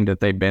grind that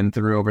they've been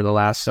through over the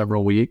last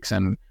several weeks.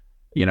 And,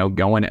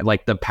 going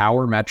the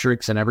power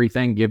metrics and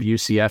everything give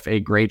UCF a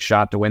great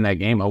shot to win that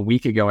game. A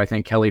week ago, I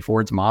think Kelly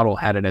Ford's model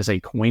had it as a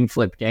coin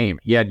flip game.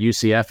 He had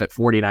UCF at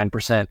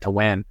 49% to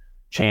win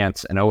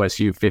chance and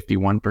OSU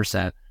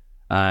 51%.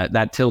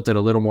 That tilted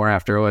a little more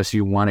after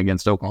OSU won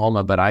against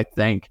Oklahoma, but I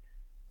think,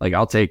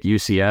 I'll take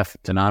UCF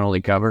to not only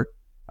cover,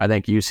 I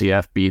think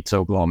UCF beats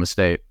Oklahoma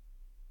State.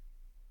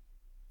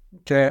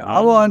 Okay,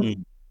 I'm on.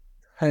 You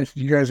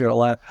guys are gonna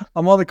laugh.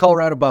 I'm on the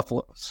Colorado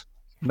Buffaloes.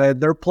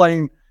 They're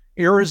playing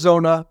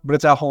Arizona, but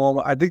it's at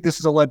home. I think this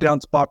is a letdown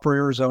spot for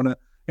Arizona.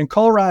 And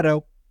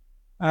Colorado,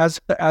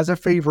 as a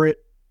favorite,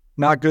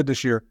 not good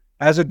this year.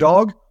 As a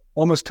dog,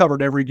 almost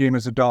covered every game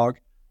as a dog.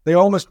 They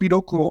almost beat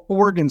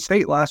Oregon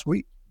State last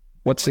week.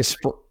 What's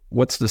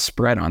the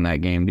spread on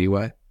that game,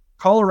 D.Y.?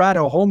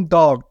 Colorado home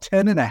dog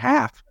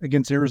 10.5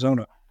 against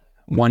Arizona.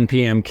 1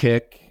 p.m.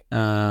 kick.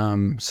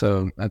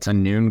 So that's a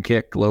noon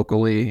kick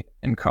locally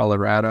in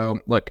Colorado.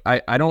 Look,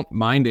 I don't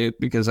mind it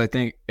because I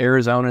think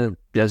Arizona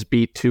just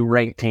beat 2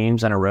 ranked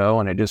teams in a row,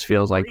 and it just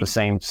feels like the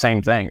same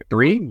thing.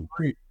 3?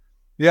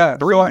 Yeah.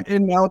 3.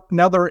 So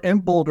now they're in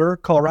Boulder.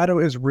 Colorado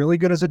is really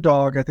good as a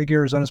dog. I think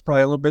Arizona's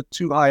probably a little bit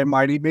too high and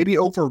mighty, maybe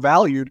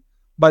overvalued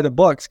by the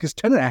books, because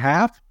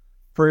 10.5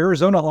 for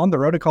Arizona on the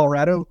road to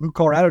Colorado, who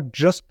Colorado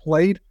just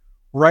played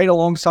right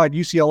alongside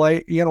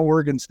UCLA and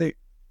Oregon State.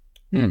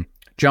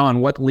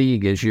 John, what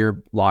league is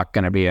your lock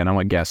going to be in? I'm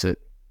going to guess it.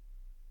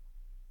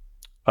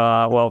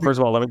 Well, first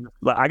of all,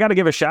 I got to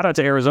give a shout out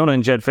to Arizona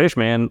and Jed Fish,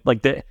 man.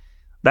 I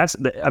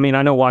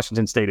know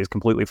Washington State is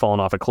completely fallen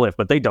off a cliff,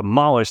 but they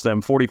demolished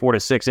them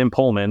 44-6 in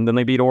Pullman. Then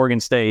they beat Oregon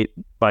State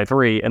by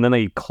 3, and then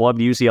they clubbed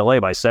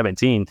UCLA by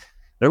 17.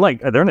 They're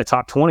in the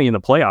top 20 in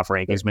the playoff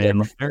rankings,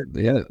 man.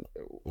 Yeah,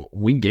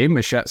 we gave them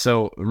a shot.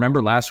 So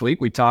remember last week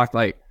we talked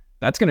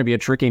that's going to be a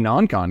tricky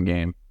non-con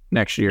game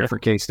next year for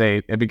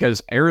K-State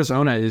because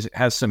Arizona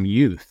has some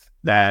youth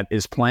that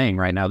is playing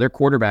right now. Their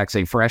quarterback's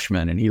a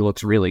freshman, and he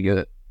looks really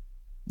good.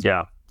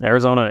 Yeah,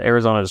 Arizona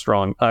is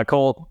strong.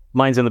 Cole,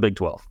 mine's in the Big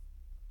 12.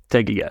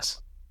 Take a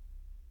guess.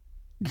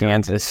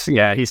 Kansas.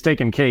 Yeah, he's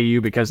taking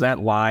KU because that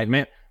line,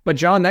 man. But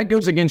John, that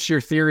goes against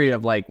your theory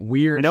of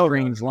weird,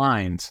 strange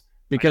lines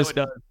because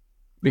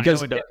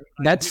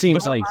that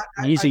seems like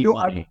easy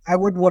money. I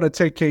would want to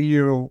take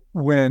KU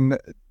when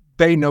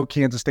they know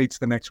Kansas State's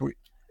the next week.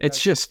 It's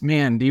just,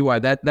 man, DY,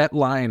 that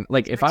line,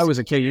 if I was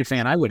a KU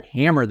fan, I would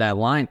hammer that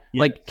line.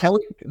 Yeah.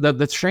 Kelly,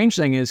 the strange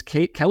thing is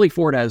Kelly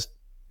Ford has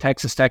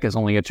Texas Tech as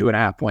only a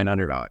 2.5-point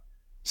underdog.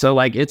 So,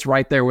 it's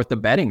right there with the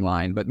betting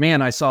line. But,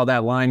 man, I saw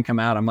that line come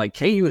out. I'm like,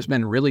 KU has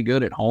been really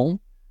good at home.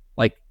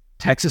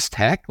 Texas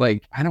Tech, I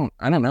don't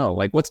know.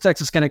 What's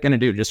Texas going to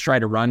do? Just try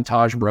to run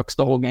Taj Brooks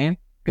the whole game?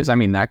 Because,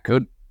 that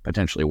could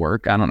potentially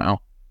work. I don't know.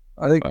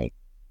 I think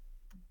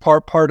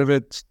part of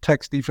it,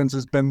 Tech's defense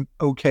has been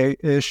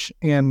okay-ish,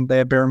 and they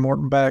have Baron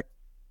Morton back.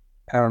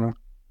 I don't know.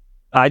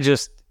 I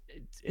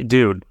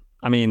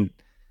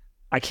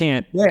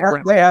can't.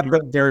 They have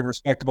been very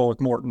respectable with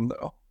Morton,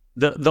 though.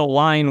 The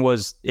line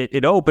was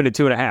it opened at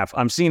 2.5.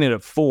 I'm seeing it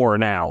at 4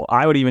 now.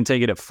 I would even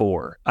take it at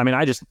 4.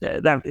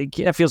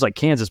 That feels like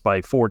Kansas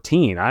by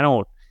 14. I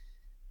don't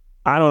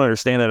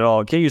understand that at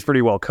all. KU's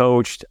pretty well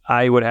coached.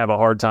 I would have a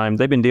hard time.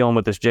 They've been dealing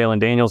with this Jalen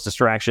Daniels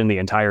distraction the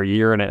entire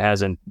year, and it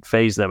hasn't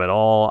phased them at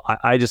all.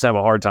 I just have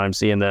a hard time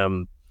seeing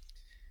them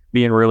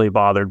being really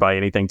bothered by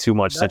anything too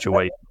much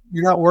situation.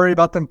 You're not worried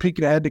about them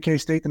peeking ahead to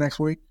K-State the next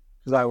week?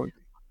 Because I would.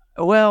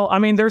 Well,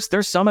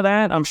 there's some of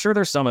that. I'm sure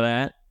there's some of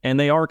that. And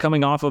they are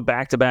coming off of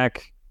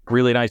back-to-back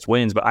really nice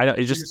wins. But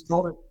it's just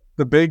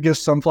the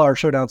biggest Sunflower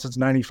Showdown since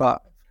 '95.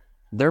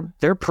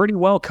 They're pretty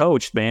well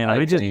coached, man.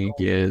 I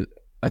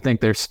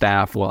think their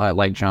staff will,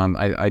 like John,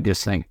 I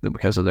just think that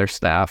because of their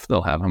staff,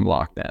 they'll have them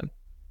locked in,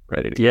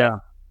 ready to go.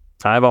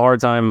 I have a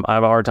hard time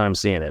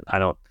seeing it. I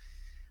don't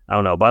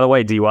know. By the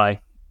way, DY,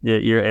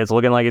 it's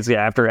looking like it's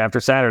after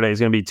Saturday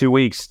is going to be 2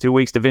 weeks. 2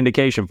 weeks to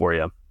vindication for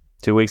you.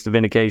 2 weeks to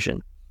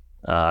vindication.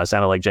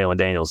 Sounded like Jalen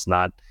Daniels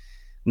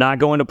not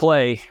going to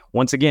play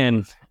once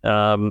again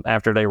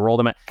after they rolled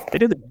him out. They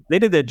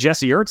did the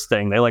Jesse Ertz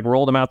thing. They like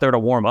rolled him out there to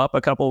warm up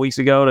a couple of weeks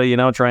ago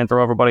to try and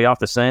throw everybody off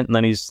the scent, and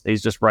then he's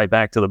just right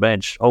back to the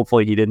bench.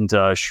 Hopefully he didn't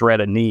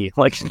shred a knee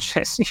like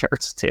Jesse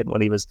Ertz did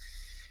when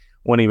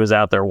he was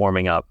out there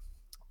warming up.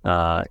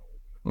 Not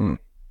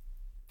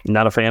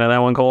a fan of that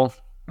one, Cole.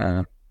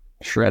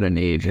 Shred a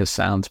knee just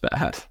sounds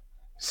bad.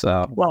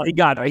 So well, he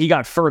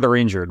got further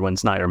injured when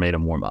Snyder made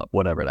him warm up,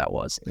 whatever that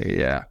was.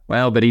 Yeah.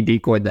 Well, but he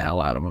decoyed the hell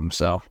out of him.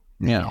 So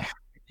yeah,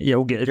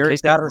 we'll get Gary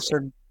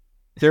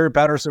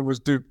Patterson was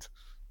duped.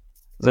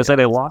 As I said,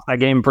 they lost that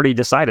game pretty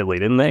decidedly,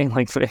 didn't they?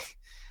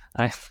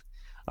 All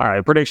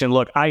right, prediction.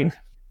 Look, I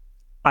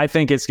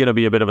think it's going to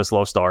be a bit of a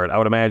slow start. I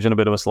would imagine a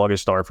bit of a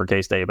sluggish start for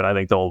K-State, but I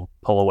think they'll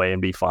pull away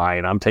and be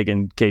fine. I'm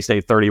taking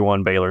K-State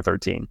 31, Baylor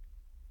 13.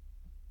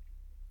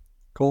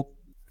 Cool.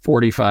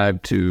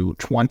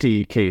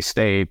 45-20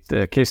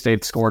 K-State.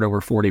 K-State scored over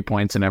 40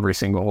 points in every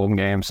single home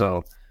game.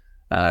 So,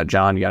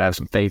 John, you got to have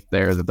some faith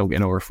there that they'll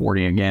get over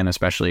 40 again,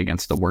 especially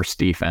against the worst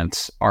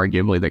defense,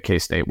 arguably, that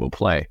K-State will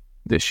play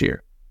this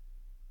year.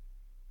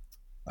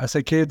 I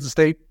say Kansas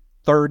State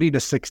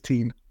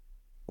 30-16.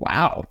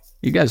 Wow.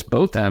 You guys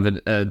both have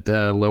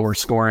a lower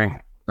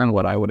scoring than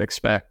what I would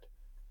expect.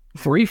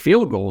 3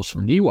 field goals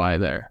from DY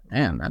there.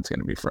 Man, that's going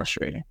to be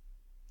frustrating.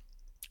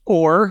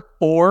 Or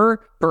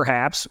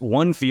perhaps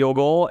 1 field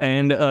goal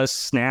and a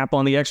snap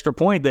on the extra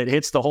point that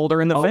hits the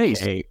holder in the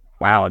face.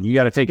 Wow, you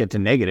got to take it to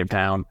negative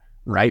town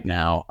right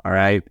now. All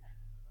right.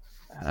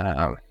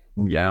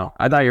 Yeah,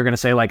 I thought you were going to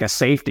say like a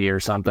safety or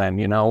something,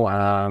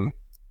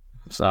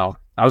 So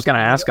I was going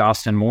to ask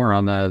Austin Moore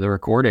on the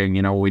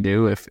recording, what we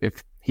do if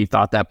he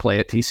thought that play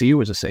at TCU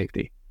was a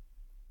safety.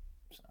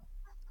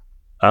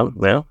 Oh,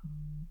 well.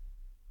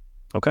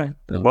 Okay.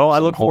 Well, I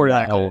look forward to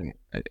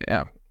that.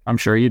 Yeah. I'm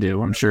sure you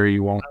do. I'm sure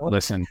you won't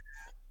listen.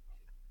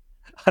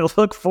 I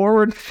look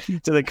forward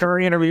to the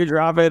Curry interview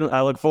dropping.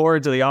 I look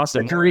forward to the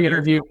Austin Curry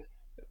interview.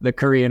 The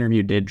Curry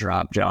interview did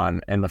drop,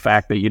 John, and the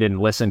fact that you didn't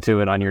listen to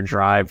it on your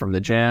drive from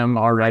the gym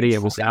already,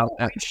 it was out.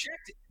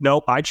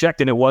 Nope, I checked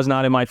and it was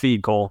not in my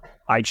feed, Cole.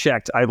 I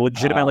checked. I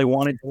legitimately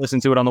wanted to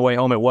listen to it on the way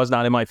home. It was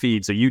not in my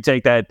feed. So you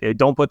take that.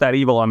 Don't put that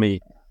evil on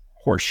me.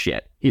 Horse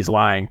shit. He's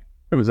lying.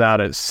 It was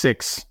out at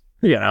 6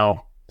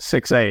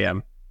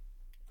 a.m.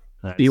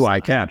 DY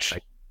catch.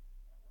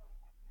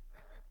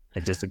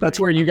 That's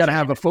where you got to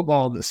have a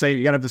football.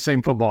 You got to have the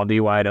same football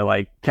DY to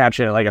like catch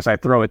it. Like I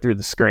said, throw it through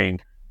the screen.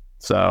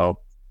 So,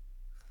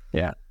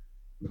 yeah.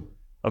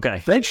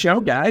 Okay. Great show,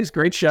 guys.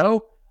 Great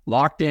show.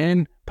 Locked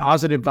in,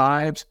 positive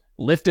vibes,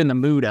 lifting the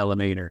mood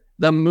elevator.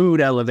 The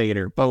mood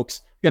elevator,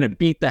 folks. Going to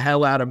beat the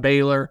hell out of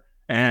Baylor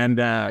and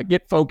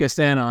get focused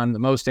in on the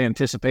most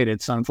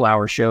anticipated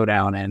Sunflower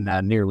Showdown in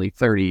nearly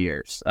 30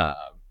 years.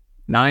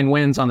 9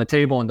 wins on the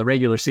table in the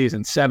regular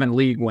season, 7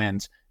 league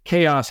wins.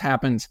 Chaos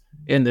happens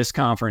in this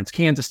conference.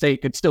 Kansas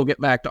State could still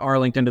get back to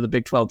Arlington to the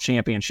Big 12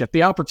 championship.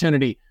 The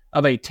opportunity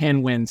of a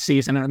 10-win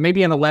season, and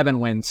maybe an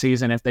 11-win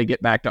season if they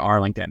get back to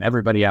Arlington.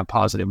 Everybody have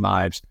positive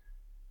vibes.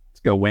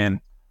 Let's go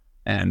win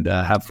and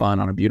have fun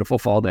on a beautiful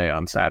fall day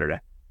on Saturday.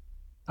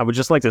 I would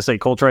just like to say,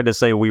 Cole tried to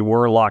say we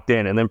were locked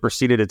in and then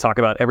proceeded to talk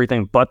about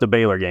everything but the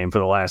Baylor game for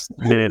the last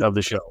minute of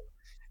the show.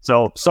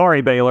 So,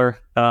 sorry, Baylor.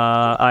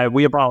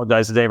 We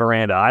apologize to Dave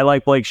Aranda. I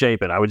like Blake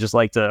Shapen. I would just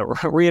like to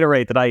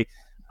reiterate that I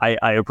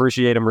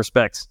appreciate and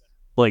respect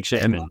Blake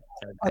Shapen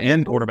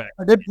and quarterback.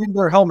 I did bring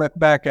their helmet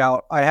back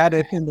out. I had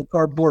it in the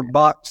cardboard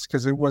box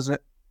because it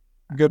wasn't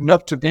good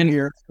enough to be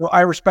here. So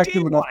I respect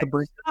him enough to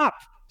bring.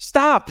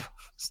 Stop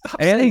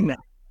saying that.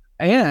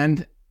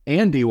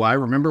 And DY,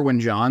 remember when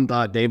John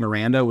thought Dave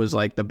Aranda was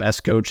like the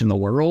best coach in the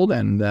world?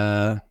 And,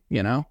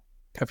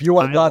 if you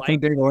want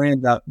Dave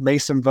Aranda,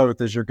 Mason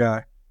Voth is your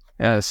guy.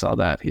 Yeah, I saw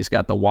that. He's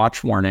got the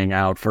watch warning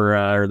out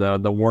for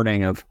the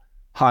warning of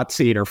hot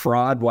seat or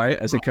fraud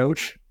as a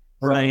coach.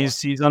 Right,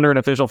 he's under an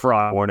official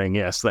fraud warning.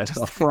 Yes, that's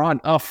a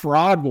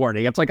fraud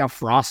warning. It's like a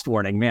frost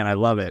warning. Man, I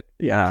love it.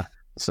 Yeah.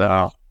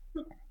 So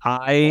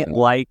I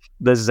like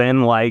the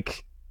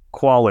Zen-like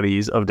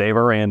qualities of Dave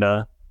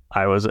Aranda.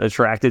 I was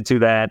attracted to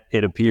that.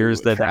 It appears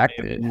that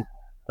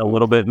a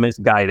little bit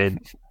misguided.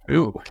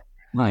 Ooh,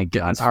 my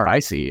God, it's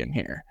RIC in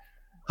here.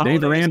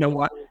 Dave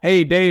Aranda.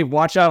 Hey, Dave,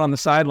 watch out on the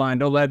sideline.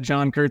 Don't let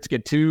John Kurtz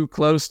get too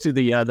close to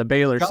the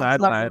Baylor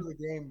sideline.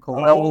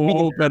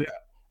 But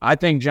I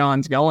think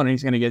John's going.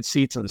 He's going to get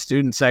seats in the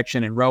student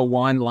section in row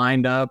 1,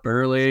 lined up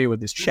early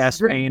with his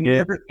chest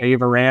painted.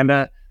 Dave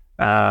Aranda.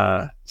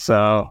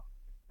 So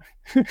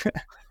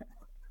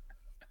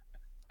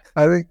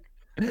I think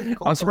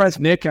I'm surprised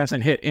Nick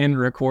hasn't hit end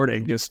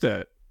recording just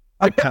to.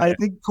 I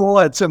think Cole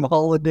had some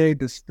Holiday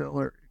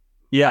Distillery.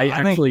 Yeah, I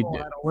actually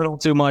did a little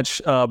too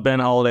much Ben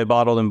Holiday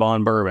bottled in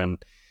bond bourbon.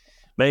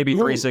 Maybe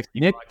 360.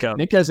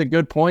 Nick has a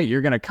good point. You're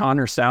going to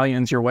Connor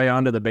Stallions your way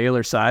onto the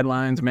Baylor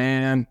sidelines,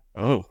 man.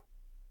 Oh,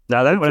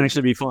 now that would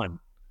actually be fun.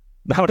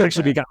 That would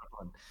actually be kind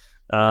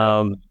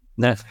of fun.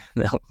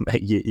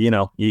 You never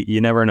know.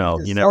 You never know.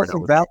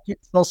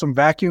 Smell some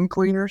vacuum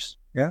cleaners.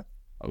 Yeah.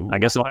 I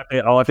guess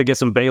I'll have to get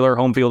some Baylor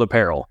home field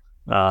apparel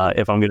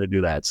if I'm going to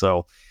do that.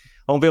 So,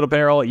 Home Field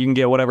Apparel, you can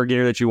get whatever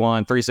gear that you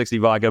want. 360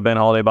 Vodka, Ben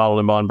Holiday Bottled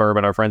and Bond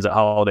Bourbon, our friends at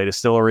Holiday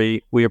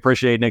Distillery. We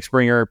appreciate Nick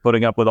Springer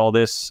putting up with all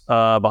this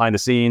behind the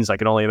scenes. I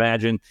can only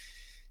imagine.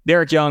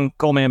 Derek Young,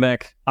 Cole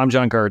Manbeck, I'm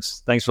John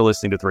Kurtz. Thanks for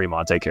listening to Three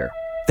Mod. Take care.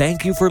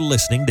 Thank you for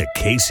listening to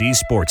KC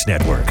Sports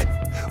Network.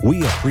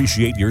 We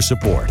appreciate your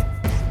support.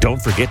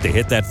 Don't forget to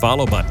hit that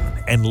follow button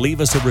and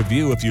leave us a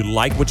review if you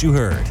like what you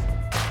heard.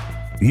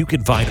 You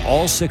can find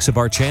all 6 of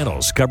our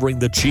channels covering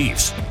the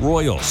Chiefs,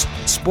 Royals,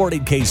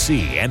 Sporting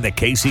KC, and the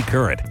KC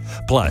Current,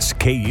 plus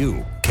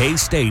KU,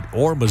 K-State,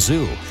 or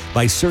Mizzou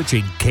by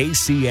searching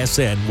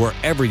KCSN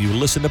wherever you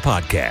listen to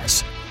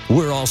podcasts.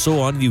 We're also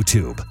on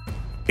YouTube.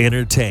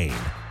 Entertain,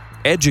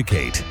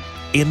 educate,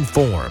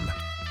 inform.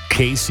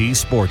 KC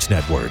Sports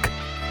Network.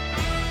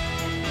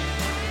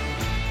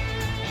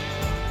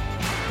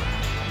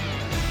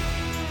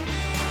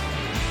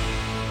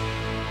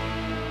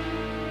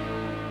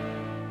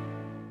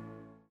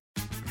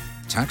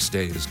 Tax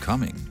day is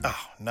coming.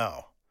 Oh,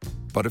 no.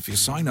 But if you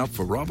sign up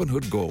for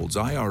Robinhood Gold's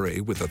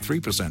IRA with a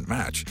 3%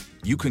 match,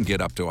 you can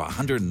get up to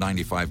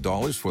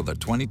 $195 for the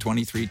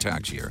 2023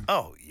 tax year.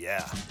 Oh,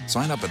 yeah.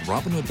 Sign up at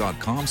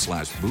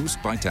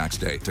Robinhood.com/boost by tax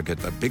day to get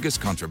the biggest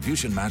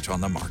contribution match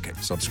on the market.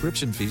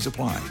 Subscription fees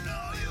apply.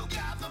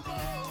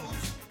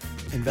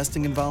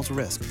 Investing involves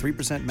risk.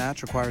 3%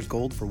 match requires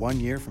gold for 1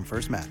 year from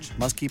first match.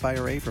 Must keep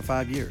IRA for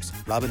 5 years.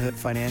 Robinhood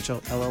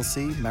Financial,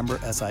 LLC, member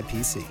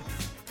SIPC.